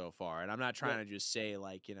with it so far. And I'm not trying to just say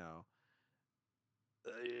like,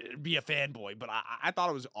 be a fanboy, but I thought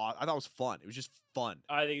it was I thought it was fun. It was just fun.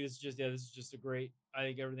 I think this is just a great. I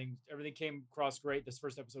think everything came across great. This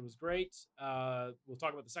first episode was great. We'll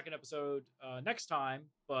talk about the second episode next time,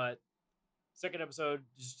 but second episode,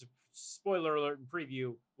 just a spoiler alert and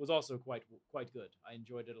preview, was also quite good. I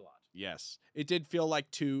enjoyed it a lot. Yes, it did feel like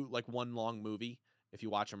one long movie. If you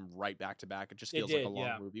watch them right back to back, it just feels like a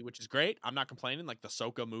long movie, which is great. I'm not complaining. Like the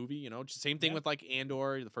Ahsoka movie, just same thing with like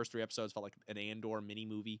Andor. The first 3 episodes felt like an Andor mini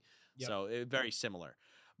movie, so very similar.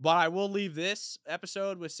 But I will leave this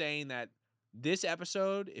episode with saying that this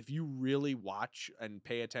episode, if you really watch and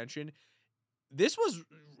pay attention,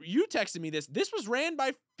 you texted me this was ran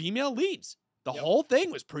by female leads. The whole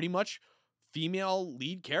thing was pretty much female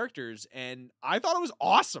lead characters, and I thought it was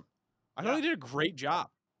awesome. I thought they did a great job.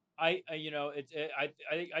 I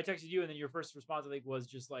I texted you, and then your first response I think was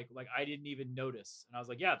just like I didn't even notice, and I was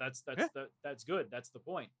like, yeah, that's good. That's the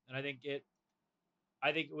point. And I think it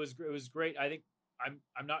was great. I think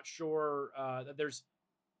I'm not sure that there's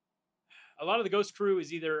a lot of the Ghost crew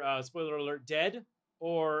is either spoiler alert dead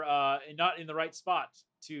or not in the right spot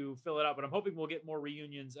to fill it out. But I'm hoping we'll get more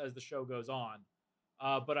reunions as the show goes on.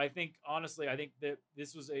 But I think honestly, I think that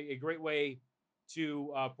this was a great way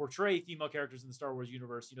to portray female characters in the Star Wars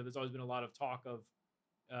universe. You know, there's always been a lot of talk of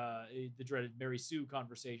the dreaded Mary Sue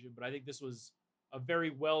conversation, but I think this was a very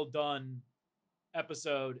well done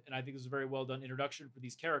episode, and I think this was a very well done introduction for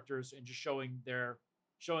these characters and just showing their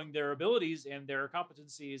abilities and their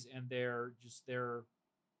competencies and their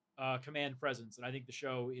command presence. And I think the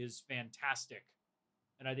show is fantastic,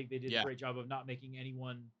 and I think they did a great job of not making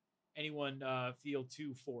anyone feel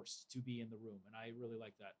too forced to be in the room, and I really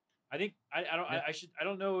like that. I think I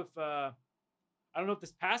don't know if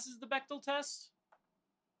this passes the Bechdel test,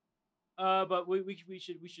 but we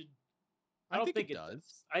should. I don't think it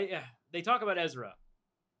does. They talk about Ezra.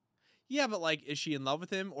 Yeah, but like, is she in love with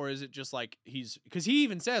him, or is it just like because he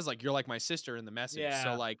even says like, you're like my sister in the message. Yeah.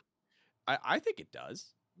 So like, I think it does.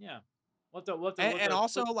 Yeah.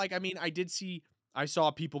 Also, like, I mean, I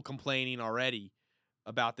saw people complaining already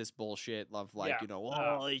about this bullshit of like,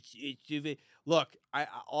 it's look,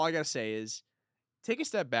 all I gotta say is take a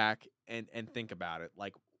step back and think about it.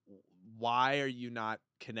 Like, why are you not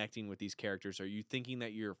connecting with these characters? Are you thinking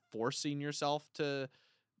that you're forcing yourself to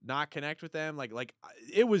not connect with them? Like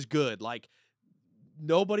it was good. Like,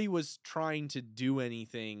 nobody was trying to do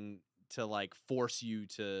anything to like force you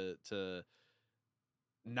to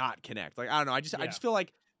not connect. Like, I don't know. I just feel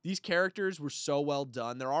like these characters were so well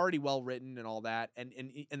done. They're already well written and all that. And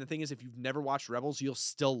the thing is, if you've never watched Rebels, you'll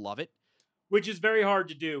still love it. Which is very hard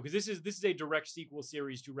to do because this is a direct sequel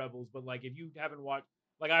series to Rebels. But like, if you haven't watched,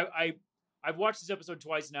 like I've watched this episode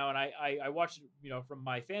twice now, and I watched it, you know, from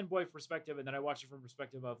my fanboy perspective, and then I watched it from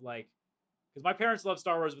perspective of like, because my parents love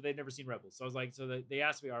Star Wars, but they'd never seen Rebels. So I was like, they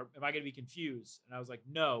asked me, am I going to be confused? And I was like,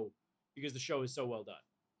 no, because the show is so well done.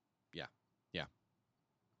 Yeah.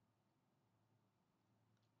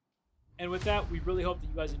 And with that, we really hope that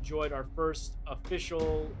you guys enjoyed our first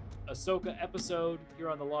official AHSOKA episode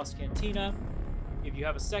here on the Lost Cantina. If you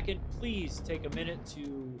have a second, please take a minute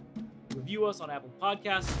to review us on Apple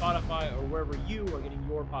Podcasts, Spotify, or wherever you are getting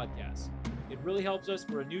your podcasts. It really helps us.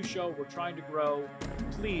 We're a new show. We're trying to grow.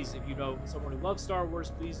 Please, if you know someone who loves Star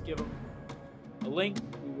Wars, please give them a link.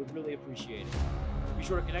 We would really appreciate it. Be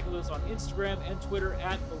sure to connect with us on Instagram and Twitter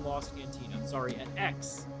at The Lost Cantina. Sorry, at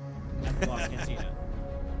X at The Lost Cantina.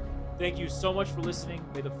 Thank you so much for listening.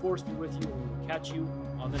 May the Force be with you, and we will catch you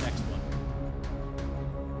on the next one.